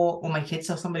when my kids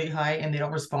tell somebody hi and they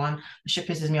don't respond. The shit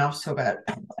pisses me off so bad.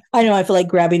 I know. I feel like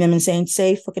grabbing them and saying,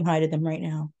 "Say fucking hi to them right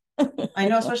now." I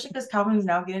know, especially because Calvin's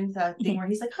now getting to that thing where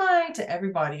he's like hi to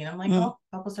everybody, and I'm like, oh,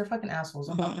 couples, they're fucking assholes.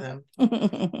 Don't talk to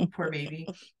them. Poor baby.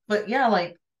 But yeah,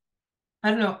 like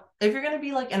I don't know if you're gonna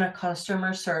be like in a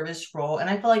customer service role, and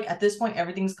I feel like at this point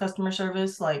everything's customer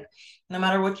service. Like no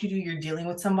matter what you do, you're dealing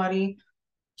with somebody.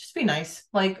 Just be nice.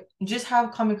 Like just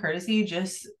have common courtesy.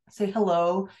 Just say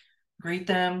hello, greet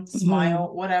them, smile,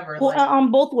 whatever. Well, like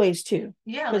on both ways too.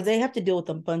 Yeah, because like, they have to deal with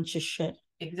a bunch of shit.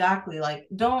 Exactly. Like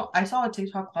don't. I saw a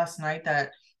TikTok last night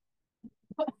that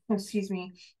excuse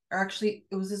me, or actually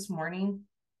it was this morning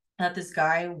that this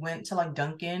guy went to like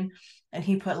Dunkin' and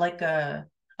he put like a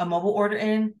mobile order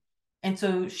in. And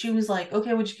so she was like,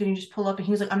 okay, can you just pull up? And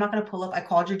he was like, I'm not gonna pull up. I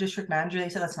called your district manager. They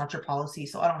said that's not your policy,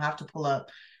 so I don't have to pull up.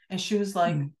 And she was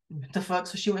like, what the fuck?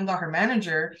 So she went and got her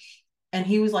manager. And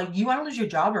he was like, you want to lose your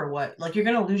job or what? Like, you're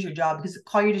gonna lose your job because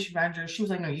call your district manager. She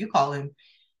was like, no, you call him.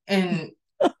 And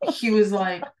he was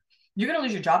like, you're gonna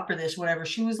lose your job for this, whatever.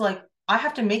 She was like, I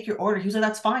have to make your order. He was like,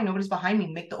 that's fine. Nobody's behind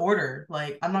me. Make the order.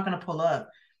 Like, I'm not gonna pull up.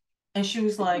 And she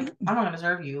was like, I'm not gonna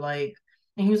serve you. Like,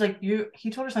 and he was like, he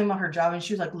told her something about her job. And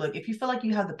she was like, look, if you feel like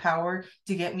you have the power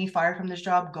to get me fired from this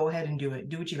job, go ahead and do it.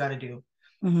 Do what you gotta do.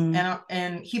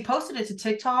 And he posted it to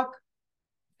TikTok,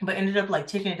 but ended up like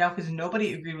taking it down because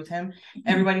nobody agreed with him.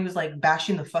 Everybody was like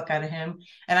bashing the fuck out of him.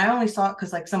 And I only saw it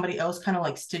because like somebody else kind of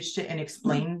like stitched it and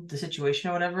explained the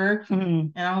situation or whatever.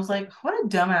 And I was like, what a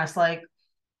dumbass. Like,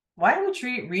 why do we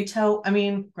treat retail? I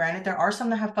mean, granted, there are some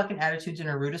that have fucking attitudes and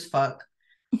are rude as fuck.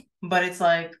 But it's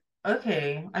like,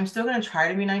 okay, I'm still gonna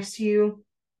try to be nice to you.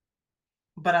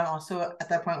 But I'm also at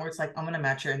that point where it's like, I'm gonna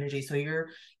match your energy. So you're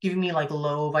giving me like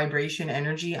low vibration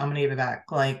energy, I'm gonna give it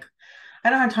back. Like, I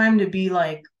don't have time to be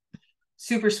like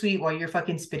super sweet while you're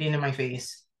fucking spitting in my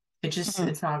face.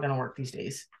 It's not gonna work these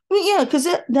days. Well, yeah, because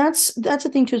that's the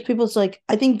thing too. Is people's like,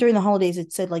 I think during the holidays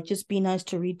it said like just be nice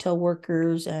to retail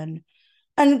workers and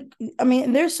I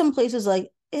mean there's some places like,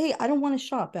 hey, I don't want to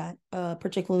shop at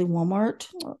particularly Walmart.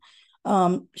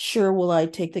 Sure, will I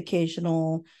take the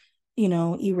occasional,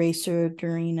 eraser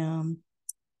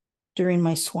during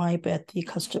my swipe at the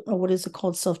customer, what is it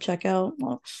called, self-checkout?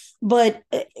 Well, but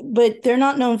they're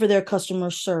not known for their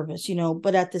customer service,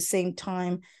 but at the same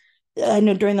time, I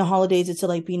know during the holidays it's to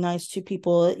like be nice to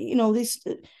people, these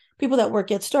people that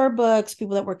work at Starbucks,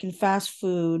 people that work in fast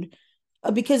food,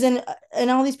 because and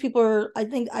all these people are, I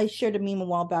think I shared a meme a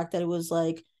while back that it was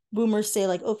like boomers say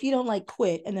like, oh, if you don't like,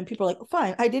 quit, and then people are like, oh,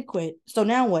 fine, I did quit, so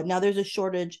now what? Now there's a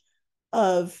shortage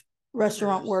of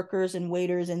restaurant workers and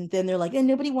waiters, and then they're like, and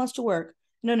nobody wants to work.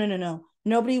 No,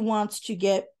 nobody wants to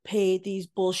get paid these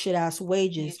bullshit ass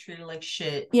wages. Treated like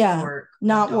shit. Yeah,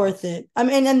 not worth it. I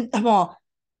mean, and come on,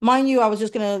 mind you, I was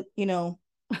just gonna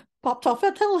pop off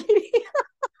at that lady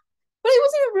but it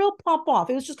wasn't a real pop off.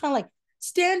 It was just kind of like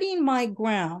standing my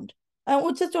ground. That's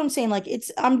what I'm saying. Like,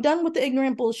 I'm done with the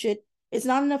ignorant bullshit. It's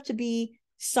not enough to be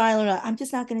silent. I'm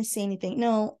just not going to say anything.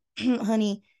 No,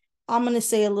 honey, I'm going to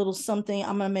say a little something.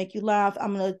 I'm going to make you laugh.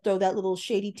 I'm going to throw that little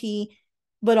shady tea.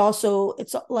 But also,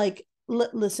 it's like,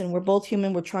 listen, we're both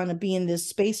human. We're trying to be in this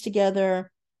space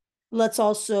together. Let's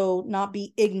also not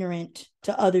be ignorant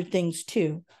to other things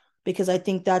too, because I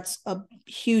think that's a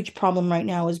huge problem right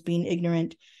now, is being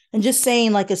ignorant and just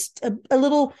saying like a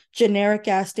little generic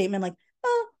ass statement like,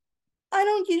 oh, I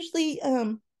don't usually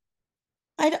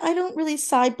I don't really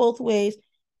side both ways.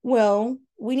 Well,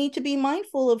 we need to be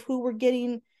mindful of who we're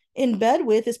getting in bed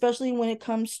with, especially when it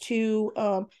comes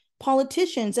to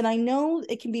politicians. And I know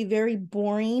it can be very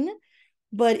boring,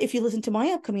 but if you listen to my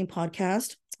upcoming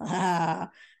podcast,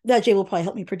 that Jay will probably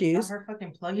help me produce. Her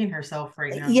fucking plugging herself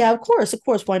right now. Yeah, of course,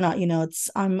 why not?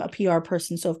 I'm a PR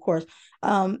person, so of course,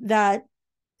 that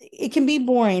it can be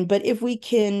boring, but if we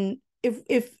can,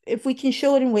 if we can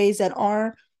show it in ways that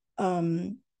are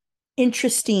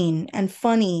interesting and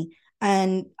funny.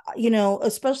 And,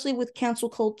 especially with cancel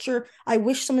culture, I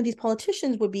wish some of these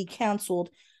politicians would be canceled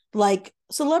like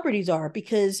celebrities are,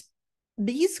 because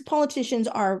these politicians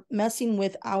are messing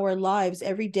with our lives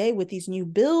every day with these new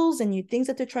bills and new things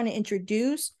that they're trying to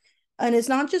introduce. And it's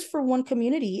not just for one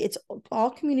community, it's all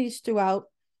communities throughout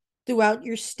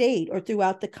your state or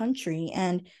throughout the country.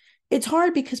 And it's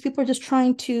hard because people are just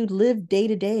trying to live day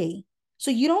to day.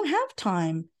 So you don't have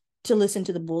time to listen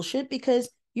to the bullshit because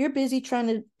you're busy trying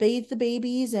to bathe the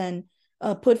babies and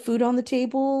put food on the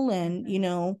table and,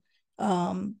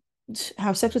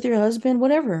 have sex with your husband,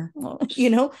 whatever,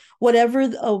 whatever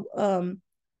the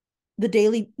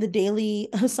daily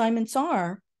assignments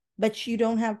are, but you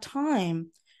don't have time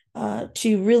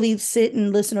to really sit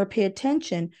and listen or pay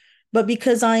attention. But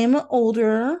because I am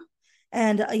older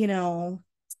and,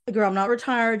 girl, I'm not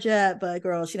retired yet, but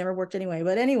girl, she never worked anyway.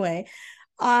 But anyway,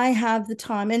 I have the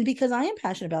time. And because I am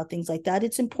passionate about things like that,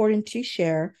 it's important to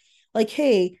share, like,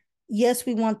 hey, yes,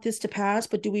 we want this to pass,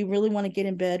 but do we really want to get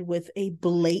in bed with a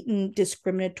blatant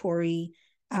discriminatory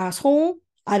asshole?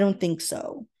 I don't think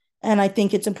so. And I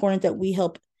think it's important that we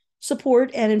help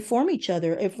support and inform each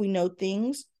other if we know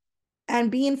things, and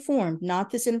be informed,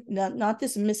 not this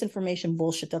misinformation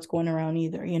bullshit that's going around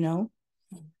either.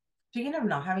 Speaking of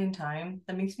not having time,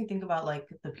 that makes me think about like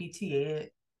the PTA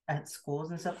at schools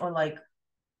and stuff, or like,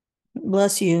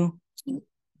 Bless you.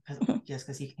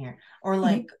 because he can hear, or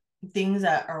like things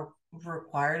that are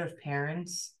required of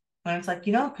parents. When it's like,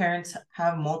 parents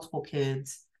have multiple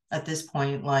kids at this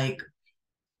point. Like,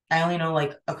 I only know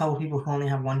like a couple people who only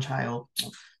have one child,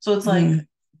 so it's like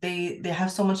they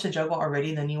have so much to juggle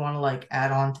already. Then you want to like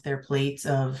add on to their plates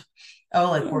of,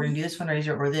 oh, like we're gonna do this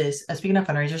fundraiser or this. Speaking of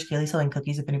fundraisers, Kaylee's selling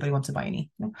cookies if anybody wants to buy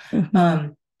any.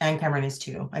 And Cameron is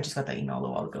too. I just got that email a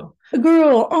little while ago.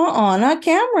 Girl, not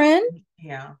Cameron.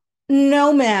 Yeah.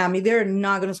 No, ma'am. They're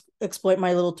not going to exploit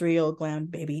my little 3-year-old glam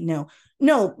baby. No,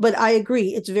 no, but I agree.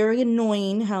 It's very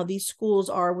annoying how these schools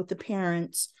are with the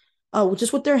parents,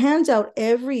 just with their hands out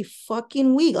every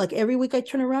fucking week. Like every week I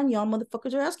turn around, y'all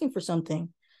motherfuckers are asking for something.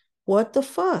 What the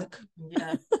fuck?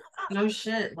 Yeah. No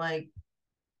shit. Like,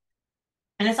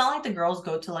 and it's not like the girls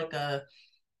go to like a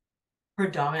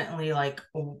predominantly like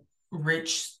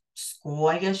rich school,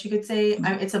 I guess you could say.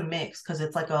 It's a mix because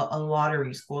it's like a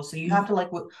lottery school, so you have to like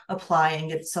apply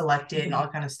and get selected and all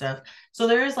that kind of stuff. So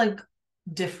there is like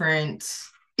different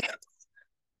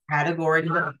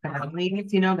categories of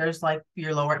families. There's like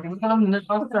your lower income, and there's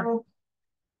also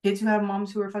kids who have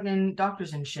moms who are fucking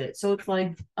doctors and shit. So it's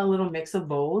like a little mix of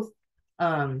both.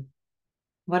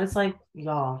 But it's like,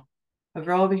 y'all, a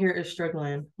girl over here is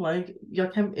struggling. Like, y'all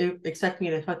can't expect me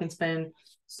to fucking spend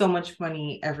so much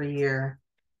money every year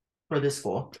for this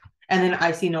school. And then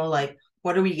I see no, like,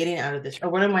 what are we getting out of this?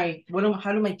 Or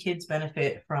how do my kids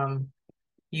benefit from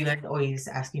you guys always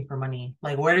asking for money?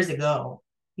 Like, where does it go?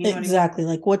 You know exactly. What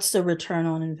I mean? Like, what's the return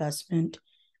on investment?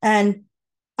 And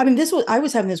I mean, I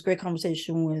was having this great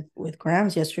conversation with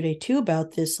Grams yesterday too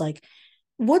about this. Like,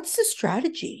 what's the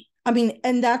strategy? I mean,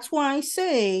 and that's why I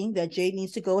say that Jade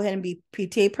needs to go ahead and be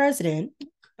PTA president.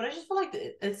 But I just feel like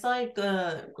it's like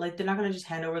they're not gonna just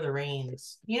hand over the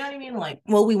reins. You know what I mean? Like,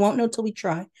 well, we won't know till we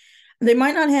try. They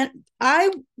might not hand.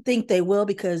 I think they will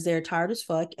because they're tired as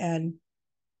fuck and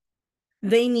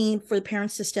they need for the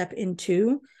parents to step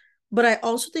into. But I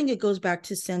also think it goes back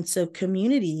to sense of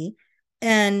community.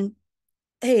 And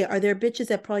hey, are there bitches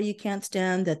that probably you can't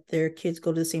stand that their kids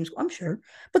go to the same school? I'm sure,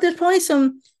 but there's probably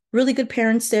some really good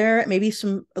parents there, maybe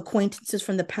some acquaintances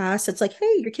from the past that's like,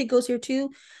 hey, your kid goes here too,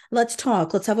 let's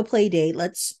talk, let's have a play date,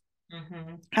 let's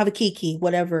have a kiki,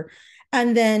 whatever.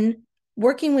 And then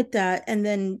working with that, and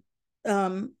then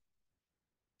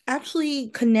actually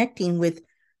connecting with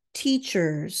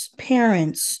teachers,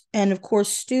 parents, and of course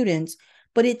students.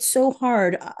 But it's so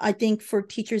hard, I think, for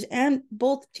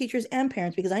both teachers and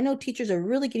parents, because I know teachers are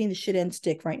really getting the shit end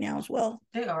stick right now as well.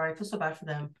 They are. I feel so bad for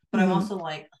them. But I'm also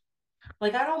like I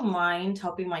don't mind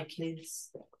helping my kids'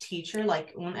 teacher.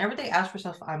 Like, whenever they ask for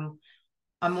stuff, I'm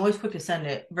always quick to send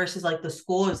it. Versus like the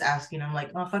school is asking, I'm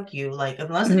like, oh, fuck you. Like,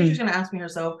 unless the teacher's gonna ask me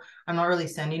herself, I'm not really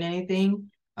sending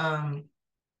anything.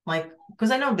 Like,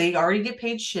 because I know they already get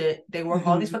paid shit. They work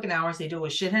all these fucking hours. They deal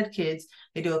with shithead kids.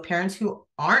 They deal with parents who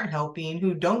aren't helping,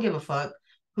 who don't give a fuck,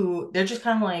 who they're just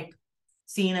kind of like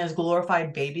seen as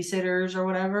glorified babysitters or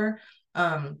whatever.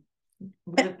 I'm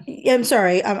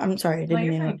sorry. I'm sorry. I didn't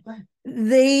mean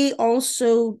they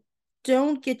also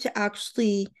don't get to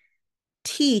actually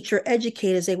teach or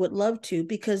educate as they would love to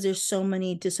because there's so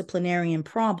many disciplinarian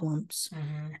problems.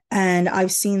 And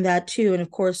I've seen that too. And of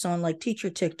course, on like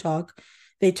teacher TikTok,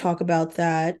 they talk about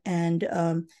that. And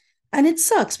And it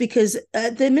sucks because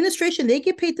the administration, they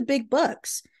get paid the big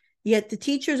bucks, yet the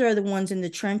teachers are the ones in the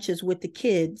trenches with the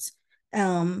kids.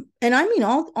 And I mean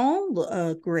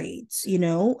all grades, you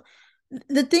know.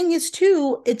 The thing is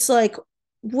too, it's like,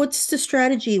 what's the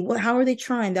strategy? How are they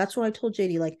trying? That's what I told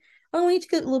JD, like, oh, we need to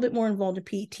get a little bit more involved in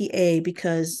PTA,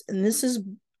 because and this is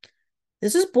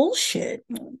bullshit,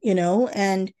 you know.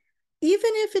 And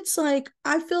even if it's like,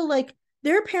 I feel like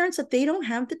there are parents that they don't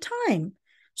have the time.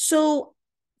 So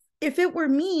if it were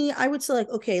me, I would say, like,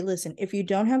 okay, listen, if you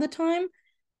don't have the time,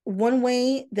 one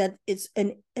way that it's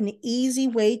an easy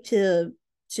way to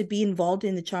be involved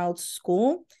in the child's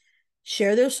school,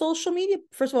 share their social media.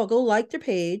 First of all, go like their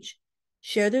page,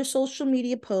 share their social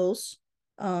media posts,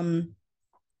 um,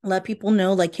 let people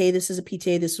know, like, hey, this is a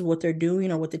PTA, this is what they're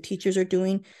doing or what the teachers are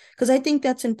doing, because I think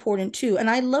that's important too. And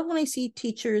I love when I see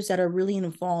teachers that are really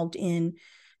involved in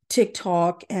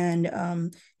TikTok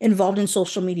and involved in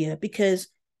social media, because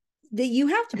that you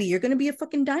have to be. You're going to be a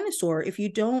fucking dinosaur if you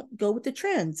don't go with the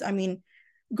trends. I mean,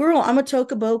 girl, I'm a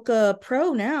Toca Boca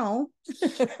pro now.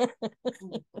 The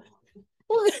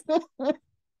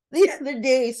other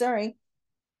day, sorry,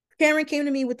 Cameron came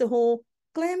to me with the whole,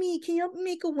 Glammy, can you help me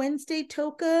make a Wednesday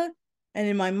toca? And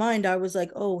in my mind, I was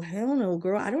like, oh hell no,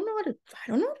 girl. I don't know how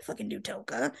to fucking do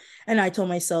toca. And I told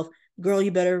myself, girl,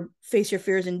 you better face your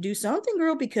fears and do something,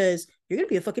 girl, because you're gonna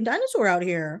be a fucking dinosaur out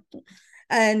here.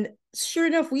 And sure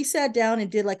enough, we sat down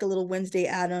and did like a little Wednesday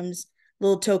Adams,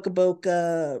 little Toca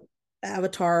Boca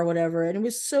avatar or whatever. And it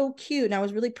was so cute. And I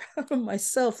was really proud of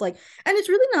myself. Like, and it's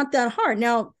really not that hard.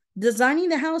 Now, designing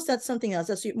the house, that's something else.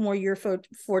 That's more your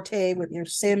forte with your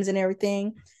Sims and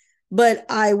everything. But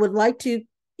I would like to,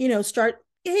 start.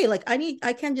 Hey, like,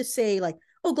 I can't just say, like,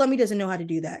 oh, Glummy doesn't know how to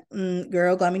do that.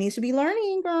 Girl, Glummy needs to be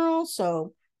learning, girl.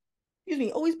 So, excuse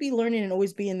me, always be learning and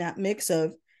always be in that mix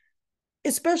of,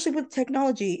 especially with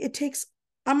technology, it takes,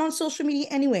 I'm on social media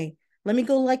anyway. Let me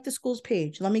go like the school's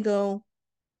page. Let me go,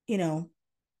 you know,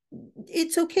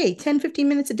 it's okay. 10-15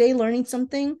 minutes a day learning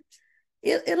something,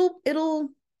 it'll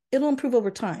improve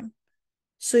over time.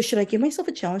 So should I give myself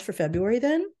a challenge for February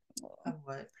then?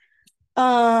 What?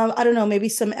 I don't know, maybe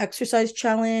some exercise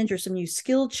challenge or some new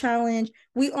skill challenge.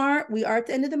 We are at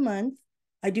the end of the month.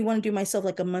 I do want to do myself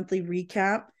like a monthly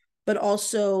recap, but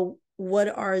also what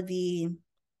are the,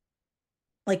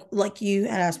 like you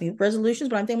had asked me, resolutions,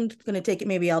 but I think I'm going to take it,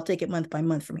 maybe I'll take it month by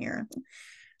month from here.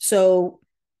 So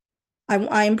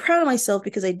I'm proud of myself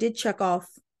because I did check off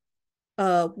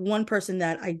one person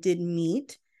that I did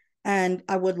meet, and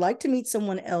I would like to meet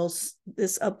someone else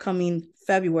this upcoming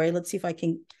February. Let's see if I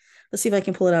can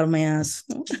pull it out of my ass.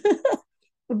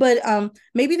 But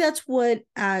maybe that's what,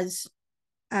 as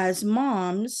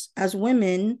moms, as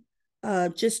women,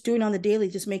 just doing on the daily,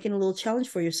 just making a little challenge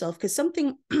for yourself. Because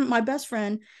something, my best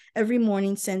friend every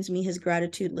morning sends me his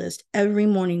gratitude list every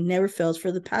morning, never fails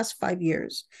for the past 5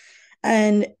 years.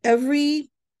 And every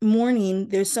morning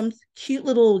there's some cute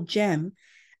little gem.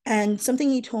 And something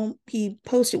he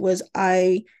posted was,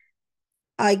 I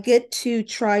get to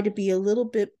try to be a little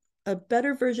bit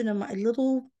better version of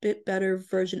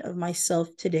myself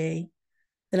today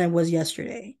than I was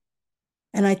yesterday.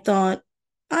 And I thought,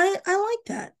 I like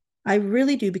that. I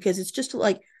really do, because it's just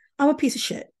like, I'm a piece of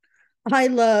shit. I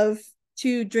love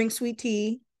to drink sweet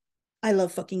tea. I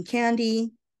love fucking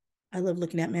candy. I love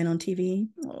looking at men on TV.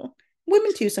 Oh,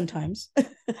 women too sometimes.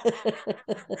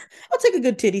 I'll take a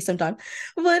good titty sometime.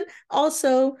 But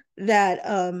also that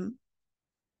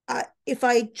if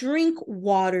I drink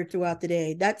water throughout the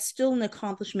day, that's still an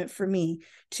accomplishment for me,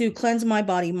 to cleanse my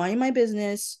body, mind my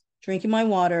business, drinking my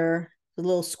water, a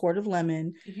little squirt of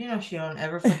lemon. You know she don't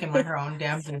ever fucking mind her own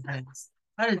damn business.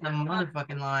 That is the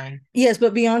motherfucking line. Yes,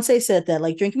 but Beyonce said that,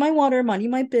 like, drinking my water,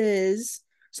 minding my biz,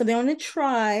 something I want to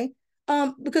try.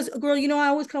 Because girl,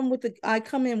 I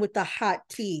come in with the hot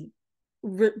tea.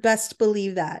 Best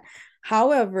believe that.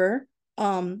 However,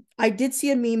 I did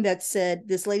see a meme that said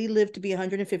this lady lived to be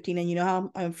 115, and you know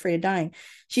how I'm afraid of dying.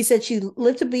 She said she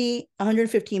lived to be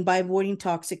 115 by avoiding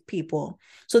toxic people.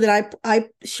 So then I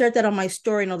shared that on my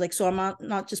story, and I was like, so I'm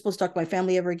not just supposed to talk to my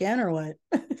family ever again, or what?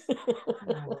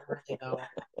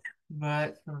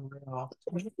 But for real.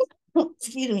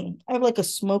 Excuse me. I have like a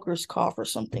smoker's cough or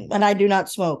something, and I do not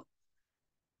smoke.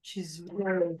 She's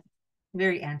very,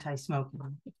 very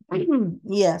anti-smoking.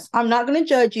 Yes, I'm not going to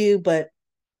judge you, but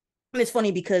it's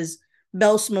funny because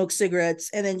Belle smokes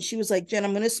cigarettes, and then she was like, Jen,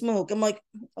 I'm going to smoke. I'm like,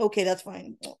 okay, that's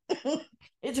fine.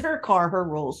 It's her car, her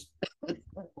rules.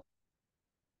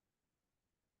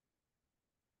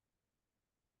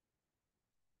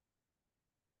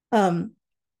 Um,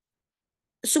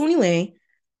 so anyway,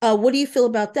 what do you feel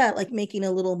about that? Like making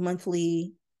a little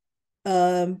monthly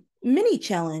mini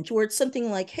challenge where it's something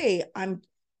like, hey, and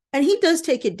he does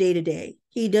take it day to day.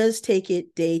 He does take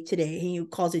it day to day. He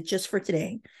calls it just for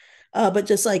today. But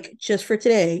just for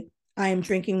today, I am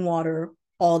drinking water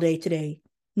all day today.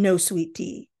 No sweet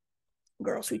tea.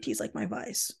 Girl, sweet tea is like my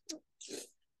vice.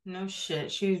 No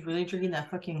shit. She was really drinking that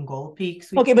fucking Gold Peak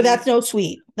sweet Okay, but tea. that's no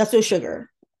sweet. That's no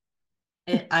sugar.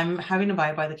 I'm having to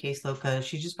buy it by the case though, because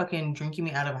she's just fucking drinking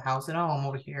me out of a house and I'm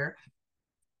over here.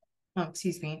 Oh,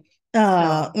 excuse me.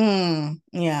 So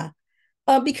Yeah.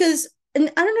 Because, and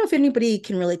I don't know if anybody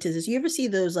can relate to this. You ever see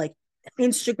those like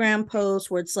Instagram posts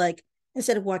where it's like,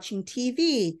 instead of watching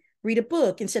TV, read a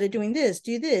book, instead of doing this,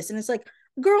 do this. And it's like,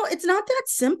 girl, it's not that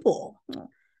simple.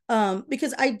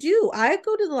 Because I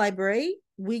go to the library,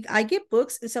 I get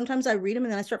books and sometimes I read them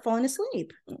and then I start falling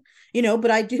asleep.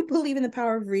 But I do believe in the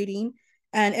power of reading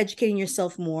and educating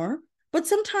yourself more. But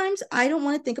sometimes I don't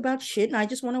want to think about shit and I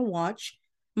just want to watch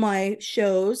my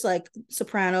shows like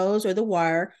Sopranos or The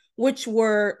Wire, which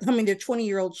were, I mean, they're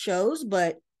 20-year-old shows,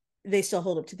 but they still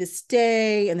hold up to this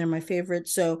day and they're my favorite.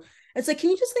 So it's like, can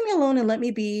you just leave me alone and let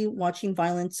me be watching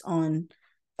violence on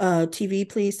TV,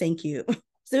 please? Thank you.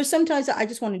 There's sometimes I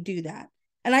just want to do that.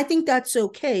 And I think that's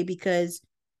okay because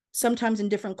sometimes in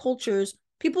different cultures,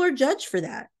 people are judged for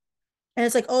that. And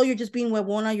it's like, oh, you're just being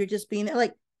webona, you're just being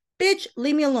like, bitch,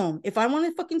 leave me alone. If I want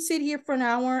to fucking sit here for an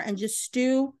hour and just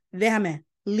stew, déjame,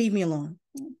 leave me alone.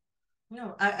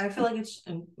 no, I feel like it's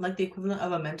like the equivalent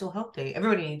of a mental health day.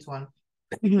 Everybody needs one.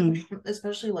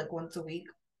 Especially like once a week.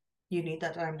 You need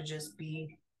that time to just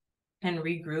be and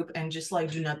regroup and just like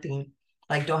do nothing.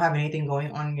 Like don't have anything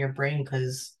going on in your brain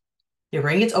because your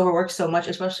brain gets overworked so much,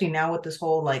 especially now with this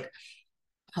whole like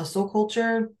hustle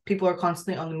culture. People are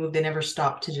constantly on the move. They never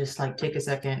stop to just like take a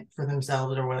second for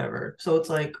themselves or whatever. So it's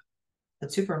like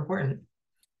that's super important.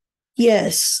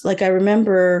 Yes. Like I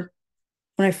remember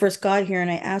when I first got here and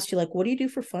I asked you, like, what do you do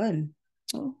for fun?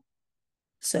 Oh.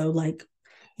 So like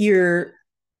you're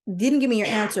didn't give me your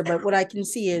answer, but what I can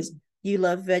see is you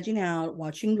love vegging out,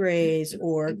 watching Grays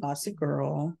or Gossip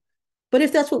Girl. But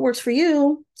if that's what works for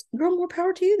you, girl, more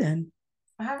power to you then.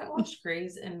 I haven't watched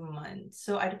Grey's in months,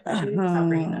 so I'd appreciate it. Stop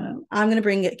bringing that up. I'm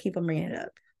gonna keep on bringing it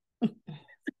up.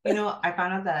 You know, I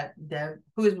found out that Deb,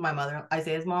 who is my mother,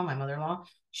 Isaiah's mom, my mother-in-law,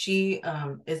 she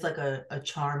is like a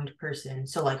charmed person.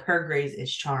 So like her Grace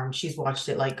is charmed. She's watched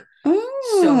it like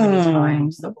so many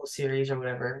times, the whole series or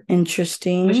whatever. But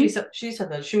Interesting. she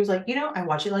said that she was like, you know, I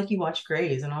watch it like you watch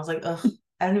Grays, and I was like, ugh,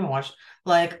 I don't even watch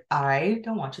like I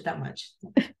don't watch it that much.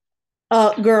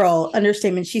 Girl,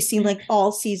 understatement. She's seen like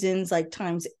all seasons, like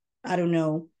times, I don't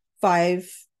know, five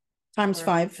times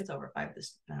five. It's over five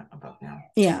this about now.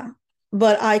 Yeah.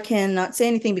 But I cannot say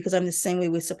anything because I'm the same way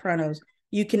with Sopranos.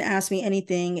 You can ask me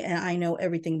anything and I know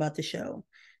everything about the show.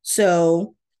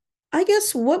 So I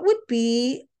guess what would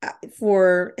be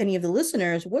for any of the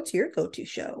listeners, what's your go-to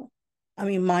show? I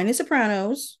mean, mine is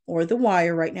Sopranos or The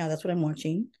Wire right now. That's what I'm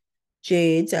watching.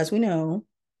 Jade's, as we know.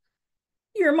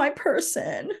 You're my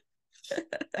person.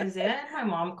 Isaiah and my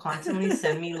mom constantly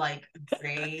send me like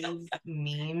grave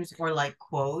memes or like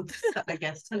quotes, I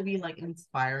guess to be like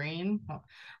inspiring.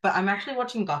 But I'm actually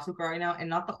watching Gossip Girl right now, and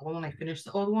not the old one. I finished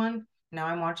the old one. Now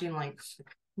I'm watching like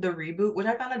the reboot, which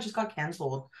I found out just got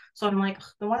canceled. So I'm like,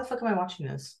 then why the fuck am I watching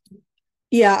this?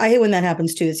 Yeah, I hate when that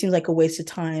happens too. It seems like a waste of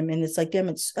time. And it's like, damn,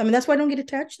 I mean, that's why I don't get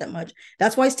attached that much.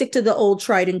 That's why I stick to the old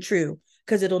tried and true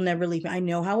because it'll never leave me. I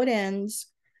know how it ends.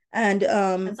 And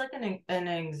it's like an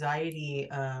anxiety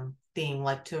thing,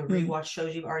 like to rewatch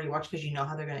shows you've already watched because you know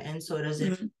how they're gonna end, so it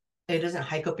doesn't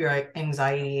hike up your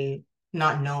anxiety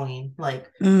not knowing. Like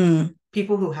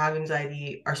people who have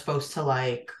anxiety are supposed to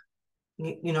like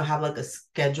you know have like a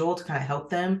schedule to kind of help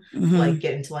them like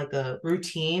get into like a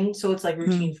routine, so it's like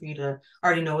routine for you to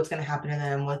already know what's going to happen to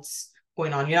them, what's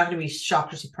going on. You're not going to be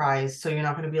shocked or surprised, so you're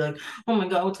not going to be like, oh my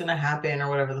god, what's going to happen or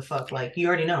whatever the fuck. Like you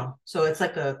already know, so it's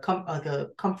like a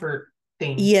comfort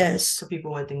thing. Yes, for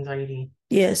people with anxiety.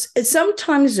 Yes. It's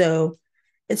sometimes though,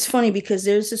 it's funny because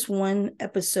there's this one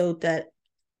episode that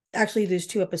actually there's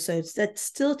two episodes that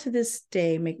still to this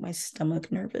day make my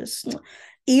stomach nervous.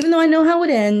 Even though I know how it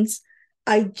ends,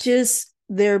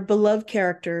 they're beloved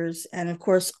characters. And of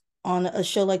course, on a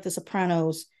show like The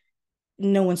Sopranos,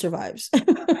 no one survives.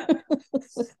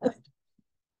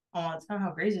 Oh, it's not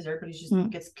how Grey's is. Everybody just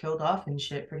gets killed off and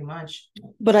shit, pretty much.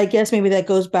 But I guess maybe that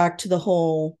goes back to the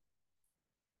whole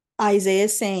Isaiah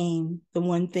saying the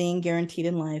one thing guaranteed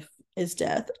in life is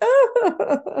death.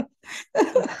 Oh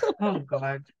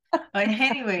God. But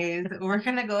anyways, we're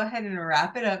gonna go ahead and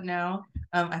wrap it up now.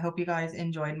 I hope you guys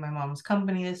enjoyed my mom's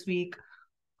company this week.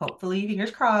 hopefully,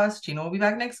 fingers crossed, Gina will be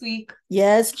back next week.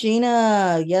 Yes,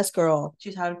 Gina. Yes, girl.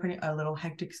 She's had a little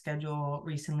hectic schedule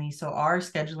recently, so our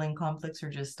scheduling conflicts are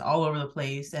just all over the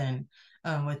place. And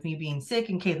with me being sick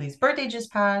and Kaylee's birthday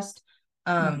just passed,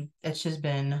 it's just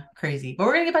been crazy. But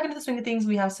we're gonna get back into the swing of things.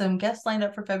 We have some guests lined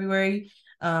up for February.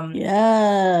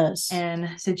 Yes. And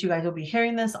since you guys will be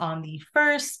hearing this on the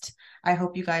 1st, I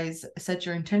hope you guys set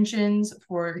your intentions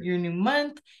for your new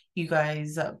month. You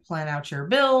guys plan out your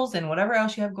bills and whatever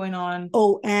else you have going on.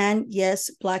 Oh, and yes,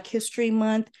 Black History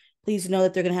Month. Please know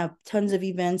that they're going to have tons of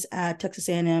events at Texas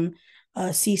A&M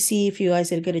CC. If you guys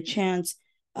get a chance,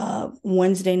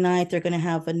 Wednesday night, they're going to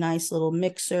have a nice little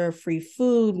mixer, free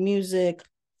food, music.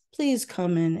 Please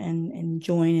come in and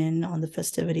join in on the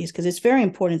festivities because it's very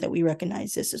important that we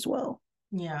recognize this as well.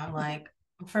 Yeah, like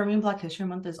for me, Black History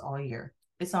Month is all year.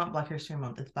 It's not Black History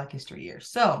Month, it's Black History Year.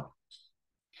 So,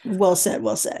 well said,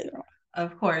 well said.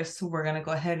 Of course, we're going to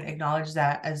go ahead and acknowledge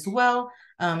that as well.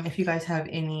 If you guys have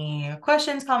any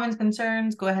questions, comments,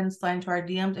 concerns, go ahead and slide into our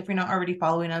DMs. If you're not already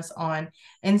following us on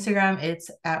Instagram, it's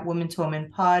at woman to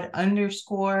woman pod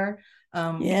 _.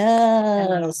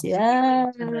 Yes,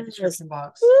 yes. In the description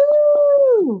box.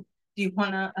 Woo! Do you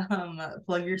want to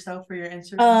plug yourself for your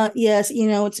Instagram? Yes,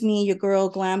 it's me, your girl,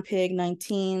 Glam Pig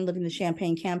 19, living the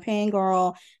Champagne campaign,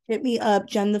 girl. Hit me up,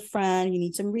 Jen the friend. You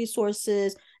need some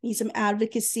resources, need some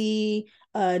advocacy,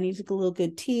 need a little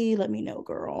good tea. Let me know,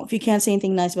 girl. If you can't say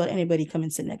anything nice about anybody, come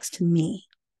and sit next to me.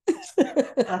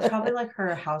 That's probably like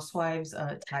her housewives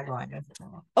tagline.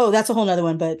 Oh, that's a whole nother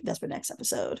one, but that's for next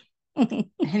episode.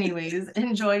 Anyways,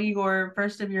 enjoy your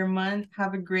first of your month.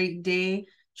 Have a great day.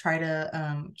 Try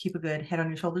to keep a good head on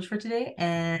your shoulders for today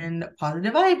and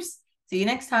positive vibes. See you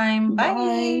next time.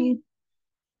 Bye.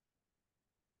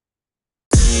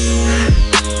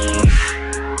 Bye.